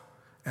self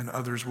and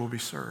others will be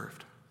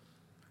served.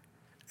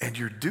 And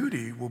your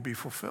duty will be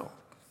fulfilled.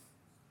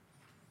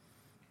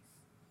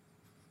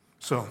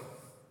 So,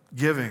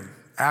 giving,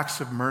 acts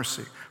of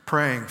mercy,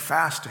 praying,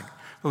 fasting,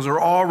 those are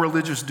all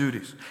religious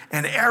duties.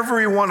 And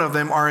every one of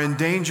them are in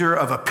danger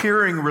of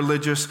appearing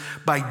religious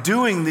by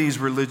doing these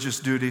religious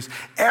duties.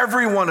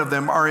 Every one of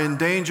them are in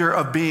danger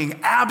of being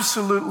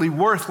absolutely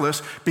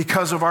worthless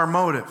because of our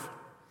motive.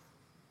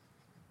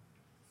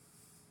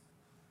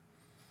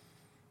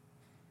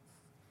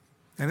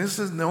 And this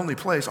isn't the only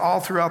place. All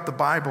throughout the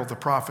Bible, the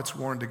prophets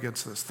warned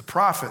against this. The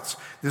prophets,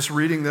 this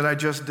reading that I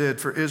just did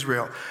for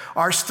Israel,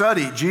 our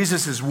study,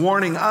 Jesus is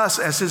warning us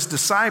as his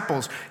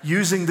disciples,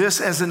 using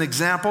this as an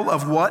example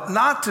of what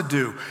not to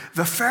do.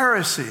 The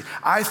Pharisee,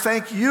 I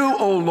thank you,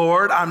 O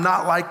Lord, I'm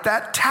not like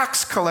that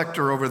tax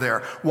collector over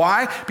there.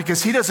 Why?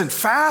 Because he doesn't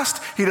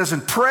fast, he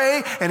doesn't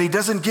pray, and he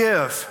doesn't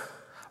give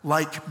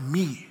like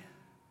me.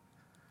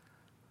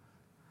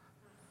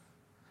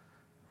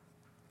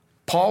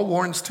 Paul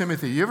warns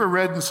Timothy. You ever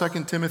read in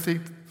 2 Timothy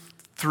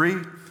 3,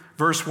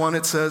 verse 1,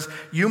 it says,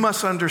 you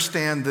must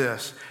understand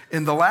this.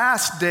 In the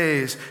last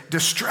days,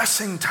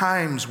 distressing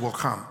times will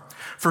come.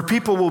 For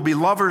people will be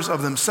lovers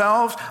of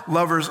themselves,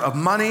 lovers of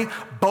money,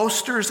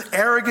 boasters,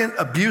 arrogant,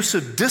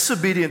 abusive,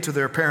 disobedient to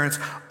their parents,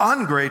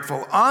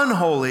 ungrateful,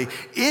 unholy,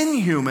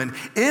 inhuman,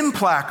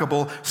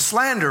 implacable,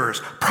 slanderers,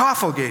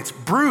 profligates,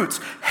 brutes,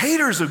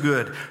 haters of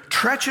good,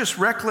 treacherous,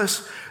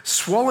 reckless,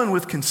 swollen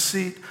with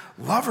conceit,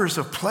 lovers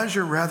of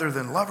pleasure rather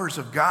than lovers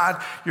of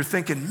God. You're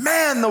thinking,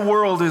 man, the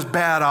world is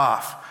bad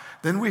off.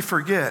 Then we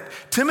forget.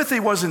 Timothy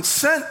wasn't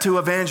sent to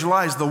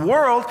evangelize the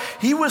world.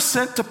 He was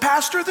sent to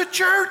pastor the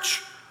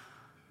church.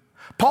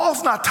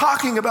 Paul's not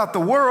talking about the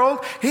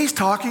world. He's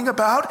talking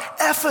about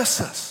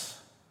Ephesus.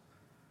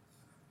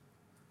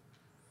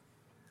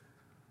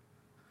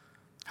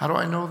 How do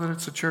I know that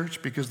it's a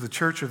church? Because the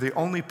church are the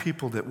only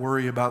people that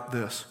worry about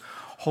this.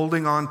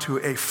 Holding on to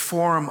a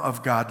form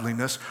of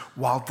godliness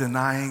while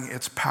denying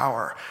its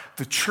power.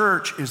 The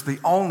church is the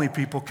only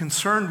people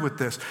concerned with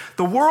this.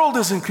 The world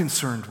isn't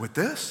concerned with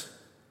this.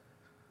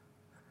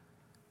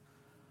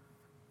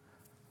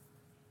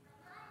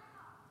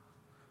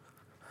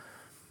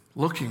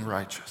 Looking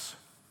righteous.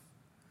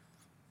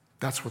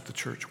 That's what the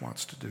church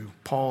wants to do.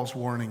 Paul's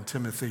warning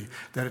Timothy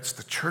that it's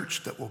the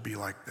church that will be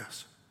like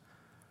this.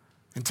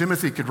 And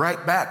Timothy could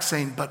write back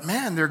saying, but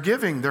man, they're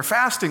giving, they're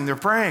fasting, they're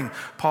praying.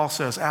 Paul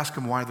says, ask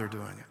them why they're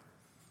doing it.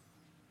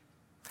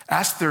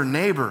 Ask their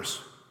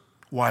neighbors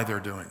why they're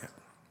doing it.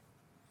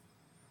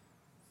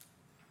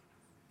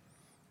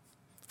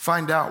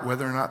 Find out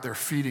whether or not they're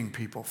feeding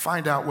people.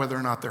 Find out whether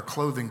or not they're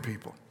clothing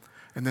people.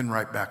 And then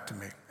write back to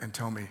me and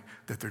tell me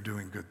that they're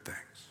doing good things.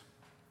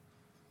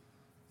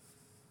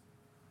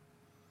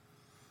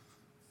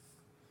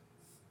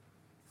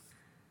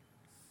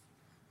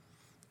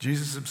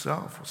 Jesus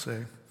himself will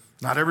say,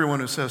 not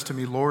everyone who says to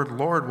me, Lord,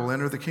 Lord, will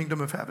enter the kingdom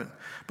of heaven,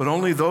 but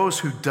only those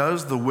who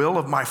does the will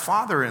of my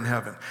Father in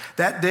heaven.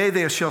 That day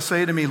they shall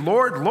say to me,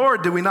 Lord,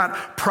 Lord, did we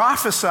not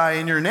prophesy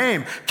in your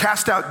name,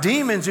 cast out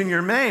demons in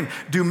your name,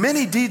 do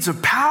many deeds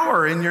of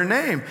power in your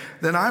name?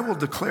 Then I will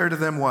declare to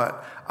them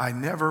what? I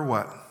never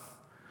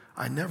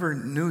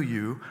knew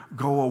you.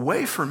 Go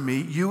away from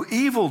me, you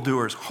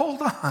evildoers.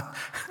 Hold on.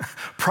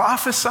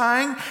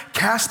 Prophesying,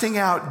 casting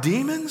out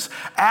demons,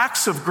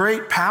 acts of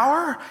great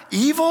power,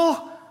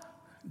 evil?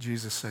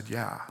 Jesus said,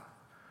 yeah.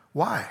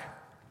 Why?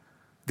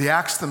 The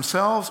acts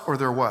themselves or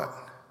their what?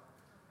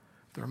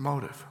 Their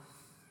motive.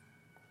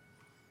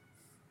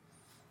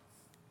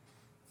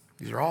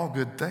 These are all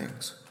good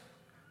things.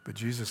 But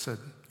Jesus said,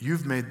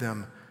 you've made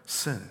them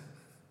sin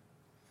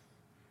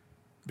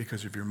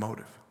because of your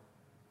motive.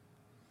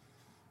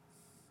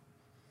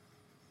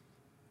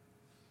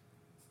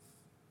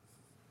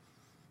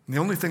 And the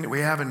only thing that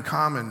we have in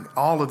common,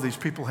 all of these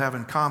people have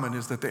in common,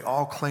 is that they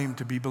all claim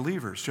to be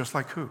believers, just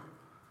like who?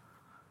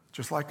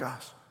 Just like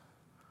us.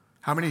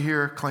 How many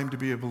here claim to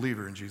be a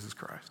believer in Jesus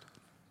Christ?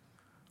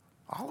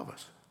 All of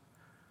us.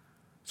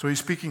 So he's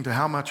speaking to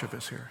how much of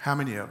us here? How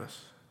many of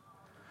us?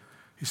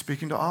 He's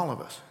speaking to all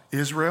of us.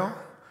 Israel,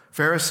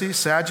 Pharisees,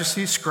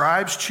 Sadducees,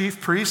 scribes,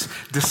 chief priests,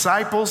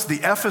 disciples,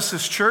 the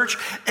Ephesus church,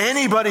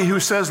 anybody who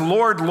says,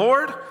 Lord,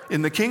 Lord,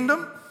 in the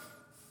kingdom.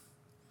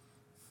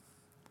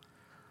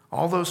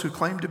 All those who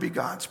claim to be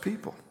God's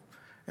people.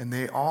 And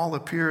they all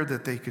appear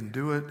that they can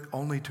do it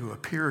only to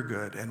appear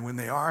good. And when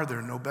they are,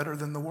 they're no better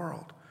than the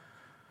world.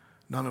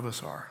 None of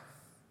us are.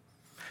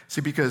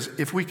 See, because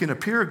if we can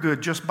appear good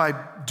just by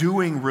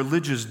doing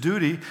religious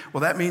duty,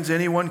 well, that means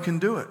anyone can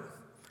do it,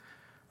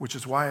 which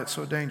is why it's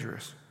so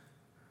dangerous.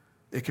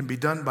 It can be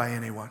done by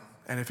anyone.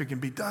 And if it can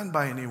be done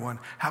by anyone,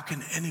 how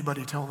can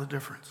anybody tell the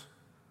difference?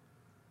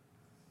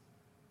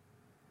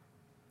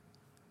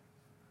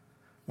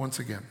 Once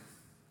again,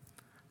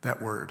 that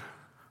word,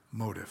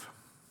 motive.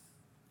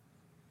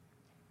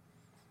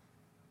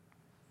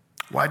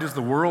 Why does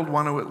the world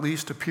want to at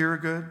least appear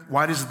good?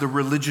 Why does the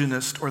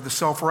religionist or the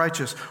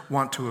self-righteous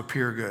want to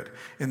appear good?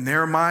 In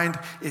their mind,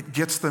 it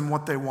gets them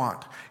what they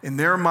want. In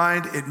their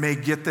mind, it may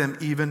get them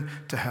even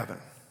to heaven.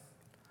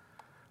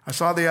 I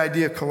saw the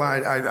idea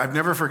collide. I've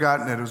never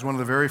forgotten it. It was one of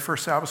the very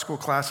first Sabbath school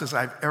classes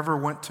I've ever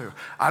went to.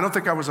 I don't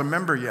think I was a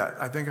member yet.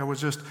 I think I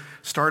was just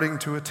starting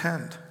to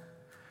attend.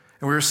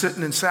 And we were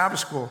sitting in Sabbath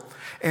school,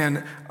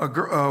 and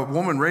a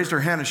woman raised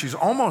her hand, and she's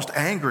almost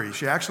angry.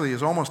 She actually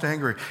is almost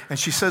angry. And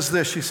she says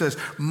this, she says,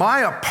 "My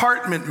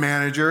apartment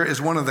manager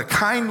is one of the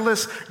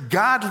kindest,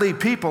 godly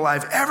people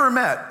I've ever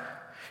met.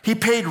 He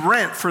paid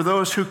rent for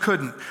those who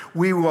couldn't.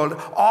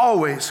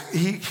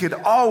 He could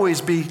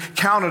always be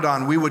counted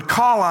on. We would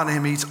call on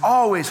him. He's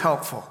always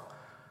helpful."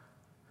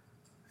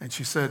 And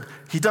she said,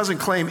 he doesn't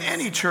claim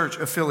any church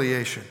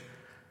affiliation.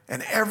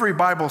 And every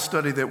Bible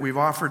study that we've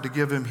offered to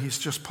give him, he's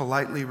just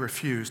politely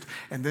refused.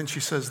 And then she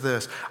says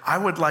this, "I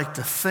would like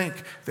to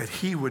think that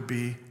he would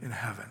be in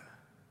heaven."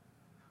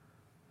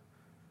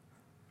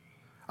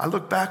 I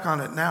look back on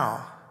it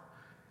now,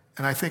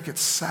 and I think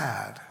it's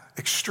sad,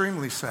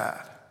 extremely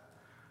sad,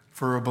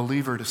 for a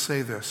believer to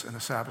say this in a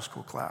Sabbath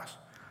school class.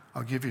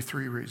 I'll give you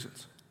 3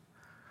 reasons.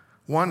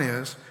 One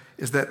is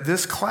that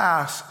this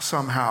class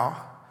somehow,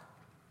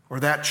 or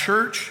that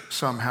church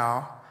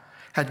somehow,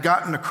 had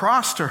gotten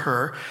across to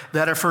her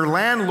that if her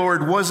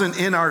landlord wasn't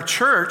in our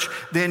church,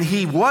 then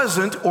he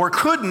wasn't or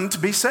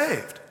couldn't be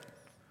saved.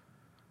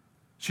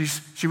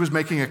 She was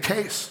making a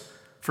case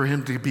for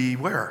him to be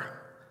where?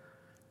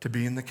 To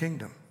be in the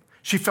kingdom.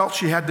 She felt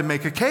she had to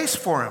make a case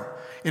for him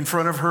in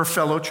front of her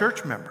fellow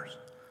church members,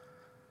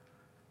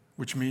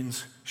 which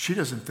means she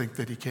doesn't think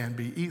that he can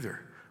be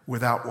either.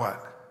 Without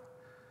what?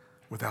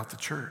 Without the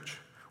church,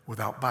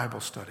 without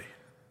Bible study.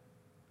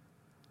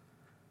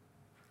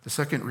 The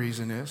second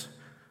reason is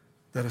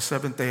that a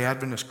Seventh-day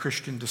Adventist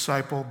Christian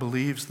disciple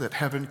believes that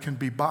heaven can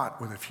be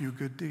bought with a few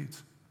good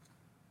deeds.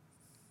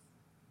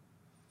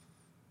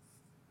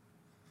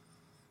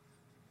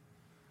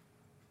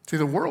 See,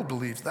 the world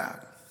believes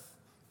that.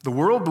 The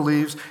world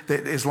believes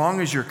that as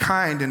long as you're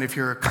kind, and if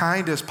you're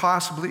kind as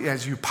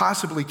you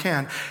possibly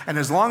can, and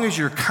as long as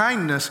your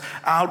kindness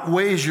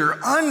outweighs your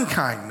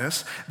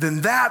unkindness,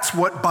 then that's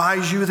what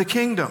buys you the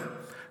kingdom.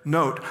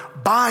 Note,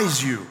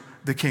 buys you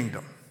the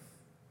kingdom.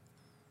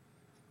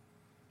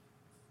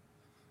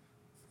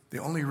 The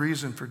only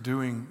reason for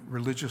doing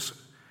religious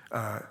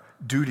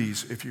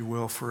duties, if you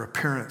will, for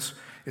appearance,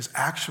 is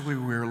actually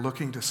we're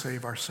looking to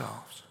save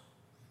ourselves.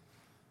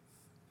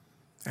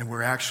 And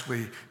we're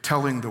actually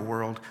telling the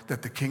world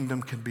that the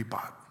kingdom can be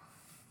bought.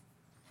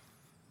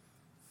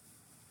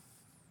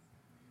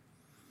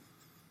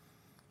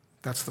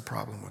 That's the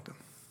problem with them.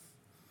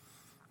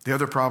 The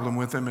other problem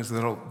with them is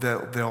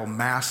that they'll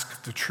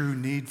mask the true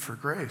need for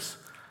grace.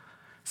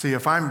 See,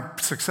 if I'm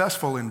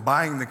successful in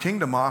buying the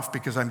kingdom off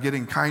because I'm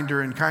getting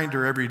kinder and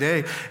kinder every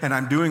day, and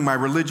I'm doing my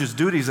religious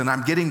duties and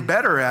I'm getting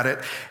better at it,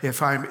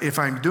 if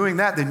I'm doing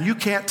that, then you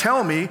can't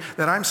tell me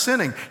that I'm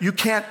sinning. You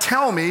can't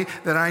tell me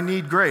that I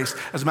need grace.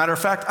 As a matter of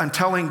fact, I'm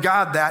telling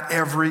God that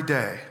every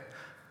day.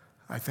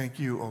 I thank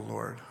you, O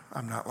Lord.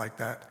 I'm not like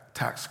that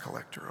tax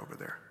collector over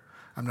there.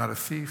 I'm not a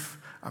thief.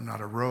 I'm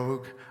not a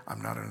rogue.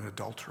 I'm not an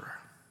adulterer.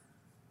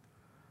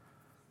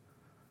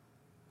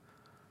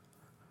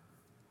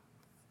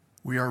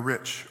 We are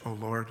rich, O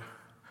Lord,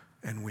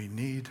 and we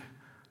need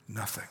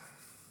nothing.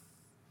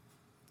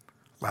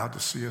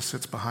 Laodicea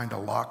sits behind a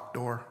locked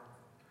door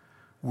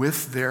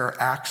with their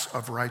acts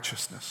of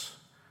righteousness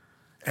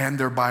and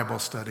their Bible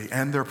study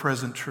and their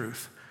present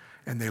truth,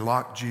 and they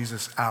lock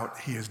Jesus out.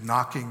 He is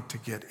knocking to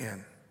get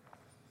in.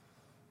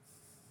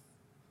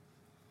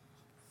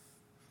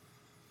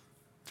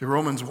 The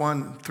Romans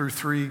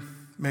 1-3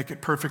 make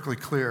it perfectly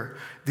clear.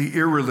 The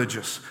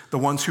irreligious, the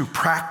ones who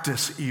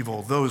practice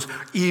evil, those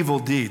evil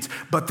deeds.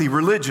 But the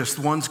religious,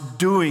 the ones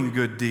doing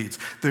good deeds.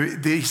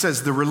 He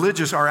says the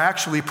religious are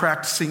actually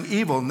practicing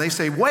evil. And they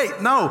say,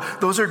 wait, no,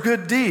 those are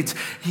good deeds.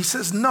 He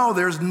says, no,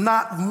 there's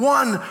not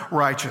one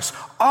righteous.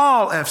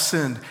 All have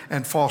sinned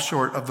and fall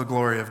short of the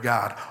glory of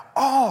God.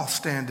 All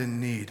stand in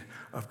need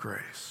of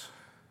grace.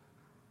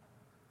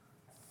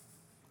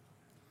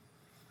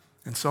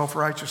 And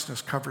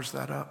self-righteousness covers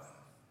that up.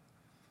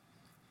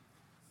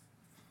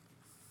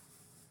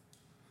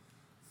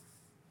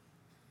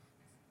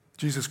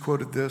 Jesus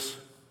quoted this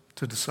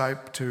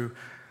to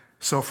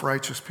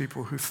self-righteous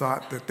people who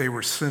thought that they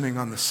were sinning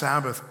on the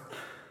Sabbath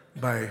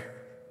by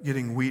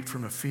getting wheat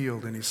from a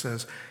field. And he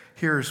says,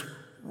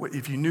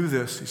 if you knew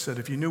this, he said,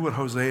 if you knew what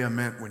Hosea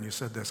meant when you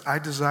said this, I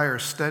desire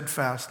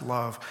steadfast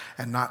love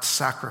and not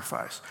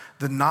sacrifice.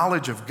 The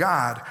knowledge of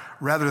God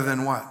rather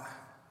than what?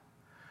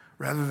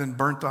 Rather than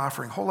burnt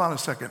offering. Hold on a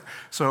second.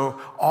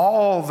 So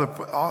all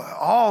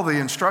the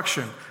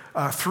instruction,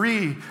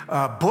 3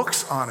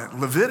 books on it,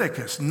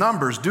 Leviticus,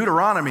 Numbers,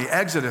 Deuteronomy,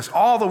 Exodus,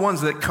 all the ones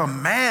that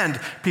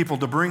command people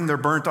to bring their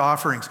burnt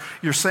offerings.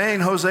 You're saying,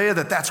 Hosea,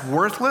 that that's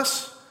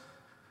worthless?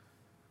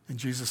 And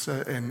Jesus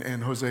said,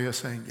 and Hosea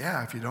saying,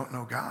 yeah, if you don't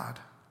know God.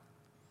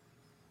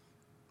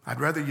 I'd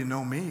rather you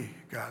know me,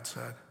 God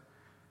said,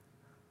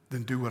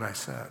 than do what I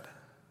said.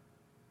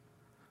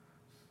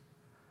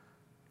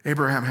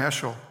 Abraham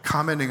Heschel,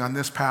 commenting on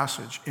this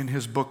passage in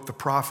his book, The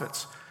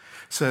Prophets,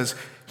 says,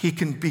 he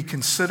can be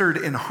considered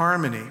in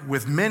harmony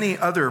with many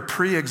other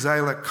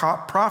pre-exilic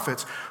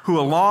prophets who,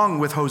 along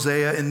with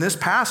Hosea in this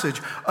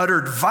passage,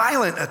 uttered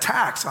violent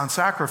attacks on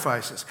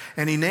sacrifices.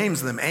 And he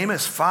names them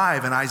Amos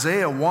 5 and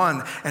Isaiah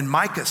 1 and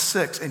Micah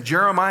 6 and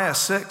Jeremiah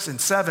 6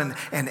 and 7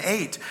 and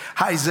 8,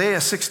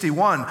 Isaiah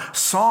 61,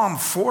 Psalm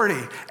 40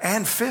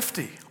 and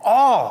 50,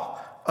 all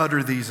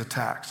utter these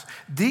attacks.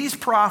 These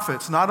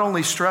prophets not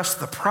only stress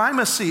the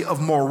primacy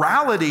of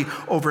morality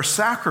over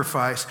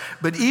sacrifice,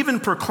 but even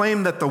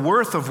proclaim that the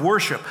worth of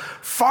worship,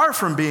 far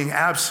from being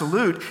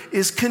absolute,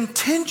 is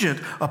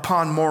contingent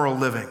upon moral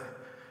living.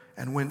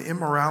 And when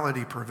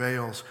immorality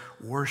prevails,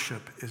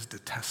 worship is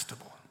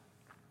detestable.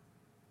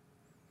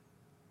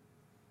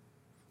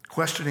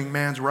 Questioning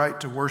man's right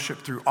to worship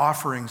through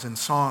offerings and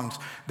songs,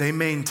 they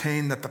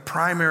maintain that the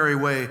primary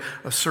way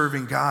of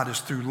serving God is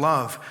through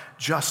love,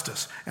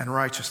 justice, and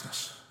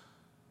righteousness.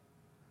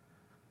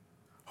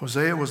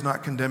 Hosea was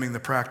not condemning the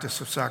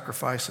practice of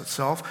sacrifice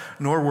itself,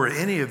 nor were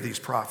any of these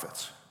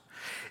prophets.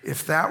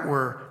 If that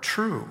were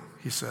true,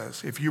 he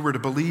says, if you were to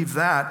believe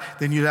that,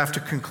 then you'd have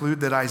to conclude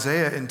that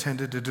Isaiah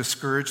intended to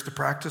discourage the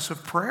practice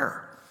of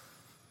prayer.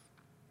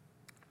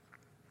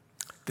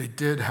 They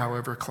did,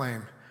 however,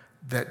 claim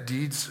that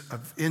deeds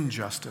of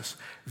injustice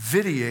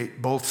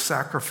vitiate both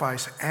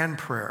sacrifice and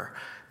prayer.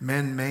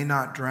 Men may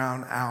not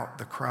drown out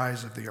the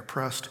cries of the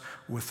oppressed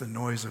with the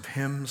noise of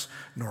hymns,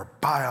 nor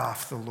buy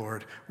off the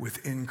Lord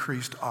with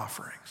increased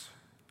offerings.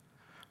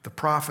 The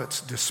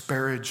prophets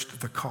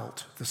disparaged the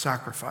cult, the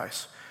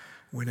sacrifice,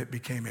 when it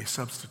became a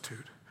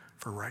substitute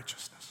for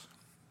righteousness.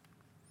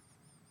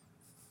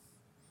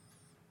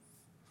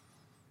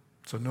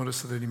 So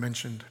notice that he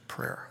mentioned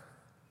prayer.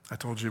 I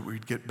told you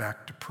we'd get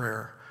back to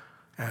prayer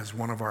as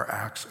one of our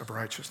acts of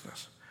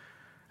righteousness.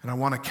 And I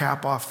want to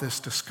cap off this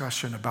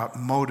discussion about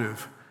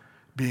motive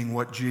being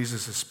what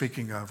Jesus is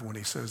speaking of when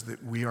he says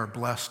that we are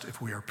blessed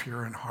if we are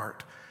pure in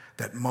heart.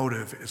 That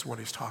motive is what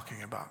he's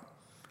talking about,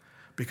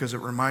 because it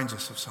reminds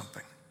us of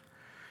something.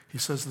 He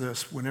says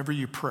this: whenever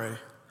you pray,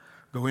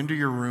 go into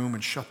your room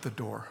and shut the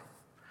door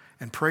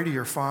and pray to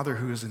your Father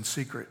who is in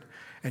secret.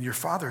 And your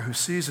Father who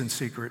sees in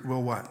secret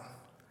will what?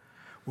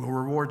 Will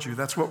reward you.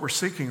 That's what we're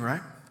seeking,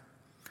 right?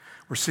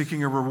 We're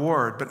seeking a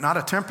reward, but not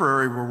a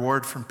temporary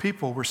reward from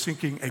people. We're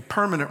seeking a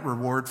permanent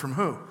reward from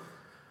who?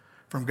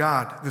 From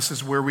God. This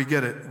is where we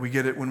get it. We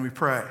get it when we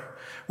pray.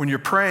 When you're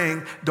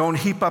praying, don't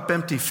heap up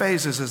empty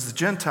phrases as the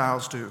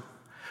Gentiles do,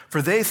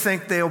 for they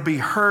think they'll be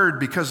heard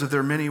because of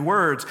their many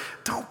words.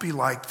 Don't be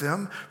like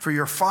them, for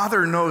your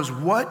Father knows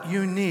what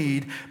you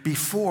need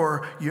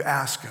before you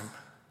ask him.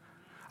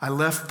 I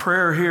left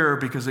prayer here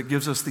because it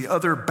gives us the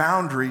other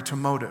boundary to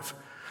motive.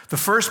 The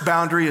first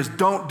boundary is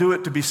don't do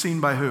it to be seen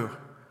by who?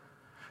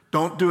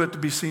 Don't do it to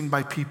be seen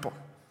by people.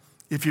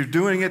 If you're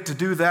doing it to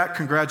do that,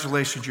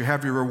 congratulations, you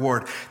have your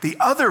reward. The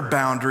other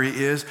boundary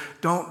is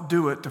don't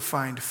do it to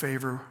find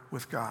favor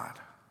with God.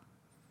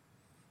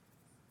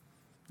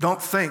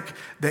 Don't think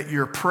that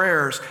your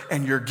prayers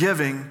and your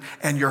giving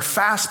and your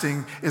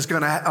fasting is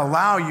going to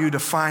allow you to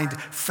find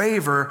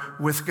favor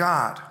with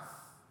God.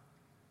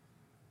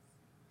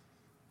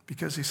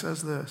 Because he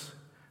says this,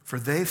 for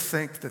they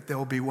think that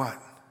they'll be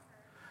what?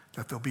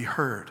 That they'll be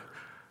heard.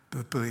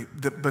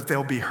 But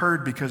they'll be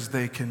heard because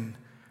they can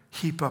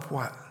heap up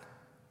what?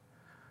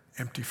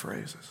 Empty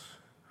phrases,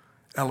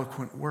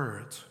 eloquent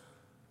words.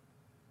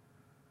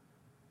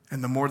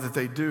 And the more that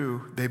they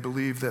do, they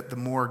believe that the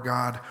more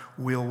God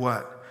will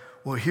what?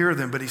 Will hear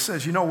them. But he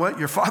says, you know what?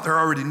 Your Father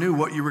already knew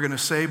what you were going to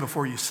say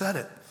before you said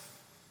it.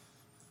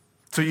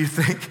 So you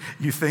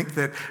think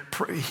that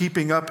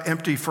heaping up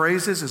empty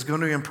phrases is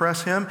going to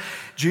impress him?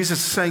 Jesus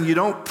is saying you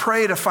don't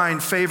pray to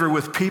find favor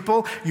with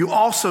people. You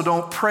also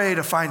don't pray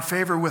to find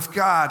favor with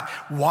God.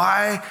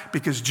 Why?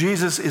 Because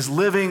Jesus is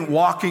living,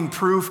 walking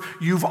proof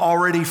you've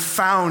already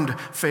found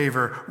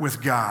favor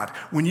with God.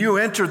 When you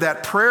enter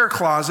that prayer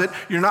closet,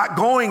 you're not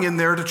going in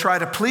there to try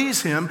to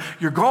please him.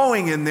 You're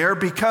going in there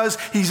because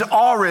he's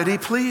already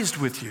pleased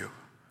with you.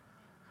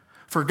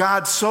 For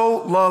God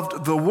so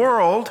loved the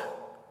world,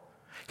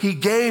 he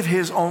gave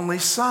his only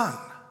son.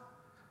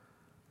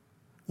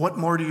 What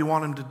more do you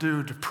want him to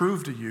do to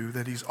prove to you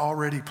that he's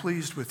already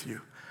pleased with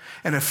you?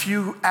 And a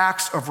few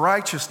acts of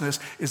righteousness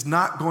is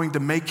not going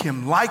to make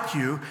him like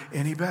you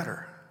any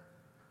better.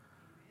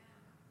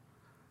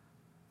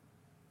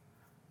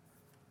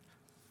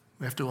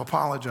 We have to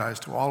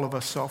apologize to all of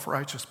us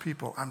self-righteous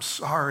people. I'm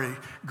sorry,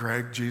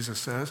 Greg, Jesus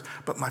says,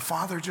 but my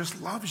Father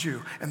just loves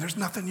you, and there's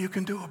nothing you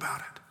can do about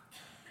it.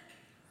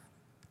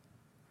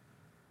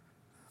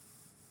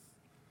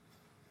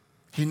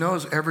 He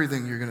knows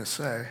everything you're going to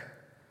say,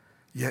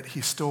 yet he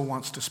still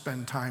wants to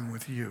spend time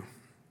with you.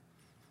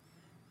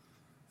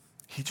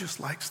 He just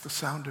likes the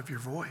sound of your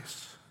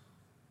voice.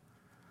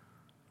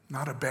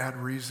 Not a bad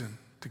reason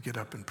to get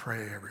up and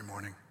pray every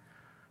morning,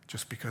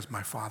 just because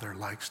my Father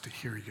likes to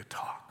hear you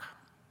talk.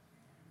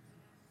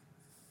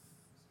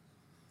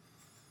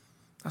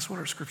 That's what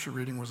our scripture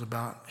reading was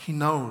about. He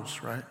knows,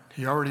 right?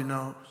 He already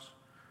knows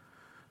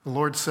The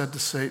Lord said to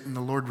Satan,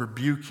 the Lord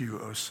rebuke you,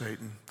 O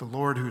Satan. The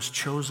Lord who's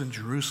chosen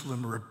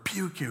Jerusalem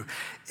rebuke you.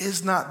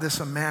 Is not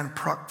this a man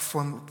plucked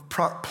from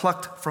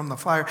the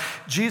fire?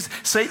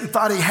 Satan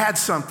thought he had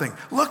something.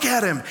 Look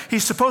at him.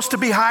 He's supposed to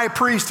be high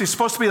priest. He's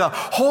supposed to be the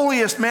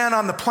holiest man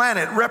on the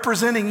planet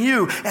representing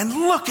you. And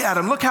look at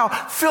him. Look how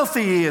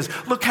filthy he is.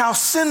 Look how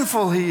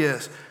sinful he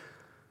is.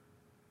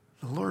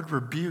 The Lord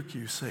rebuke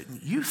you, Satan.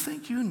 You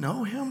think you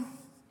know him?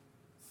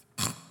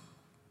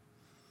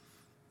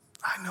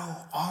 I know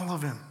all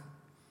of him.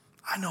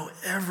 I know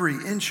every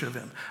inch of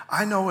him.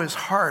 I know his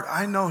heart.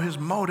 I know his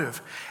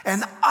motive.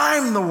 And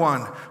I'm the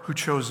one who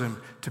chose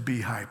him to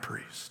be high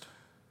priest.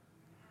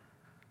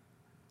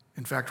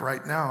 In fact,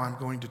 right now, I'm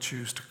going to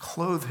choose to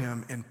clothe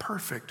him in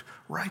perfect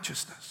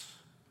righteousness,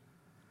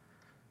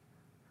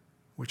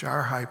 which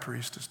our high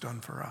priest has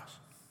done for us.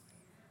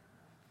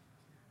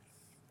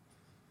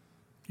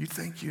 You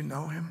think you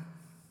know him?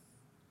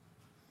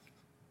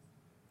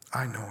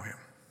 I know him.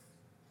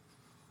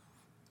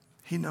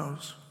 He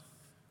knows.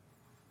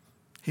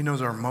 He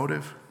knows our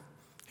motive.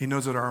 He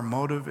knows that our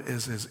motive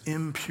is as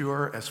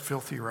impure as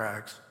filthy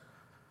rags,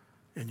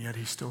 and yet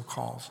he still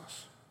calls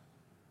us.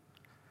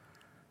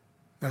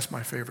 That's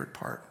my favorite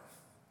part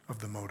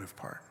of the motive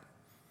part.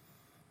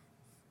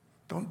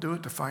 Don't do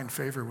it to find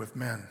favor with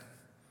men,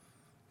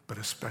 but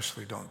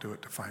especially don't do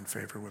it to find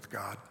favor with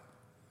God,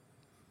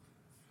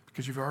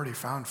 because you've already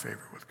found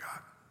favor with God.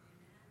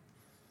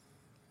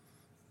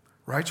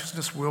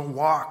 Righteousness will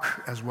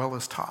walk as well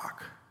as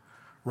talk.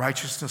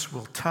 Righteousness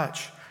will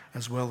touch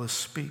as well as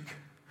speak.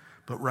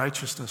 But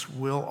righteousness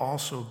will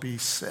also be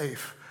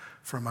safe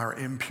from our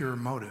impure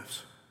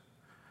motives.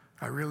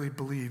 I really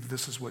believe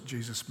this is what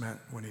Jesus meant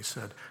when he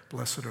said,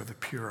 "Blessed are the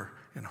pure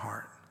in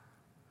heart."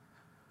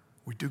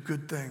 We do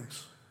good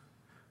things,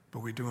 but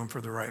we do them for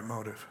the right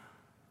motive.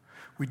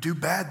 We do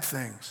bad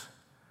things,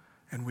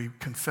 and we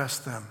confess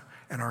them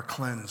and are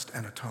cleansed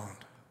and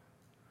atoned.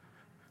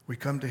 We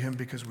come to him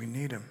because we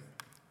need him,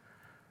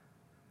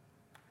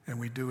 and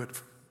we do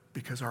it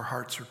because our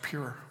hearts are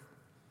pure,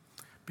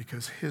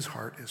 because his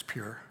heart is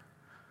pure,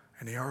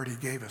 and he already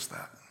gave us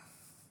that.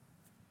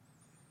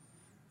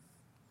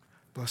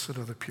 Blessed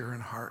are the pure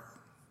in heart,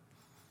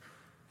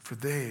 for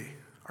they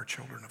are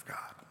children of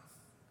God.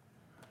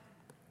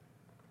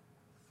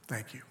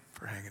 Thank you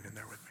for hanging in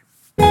there with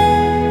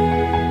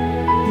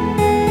me.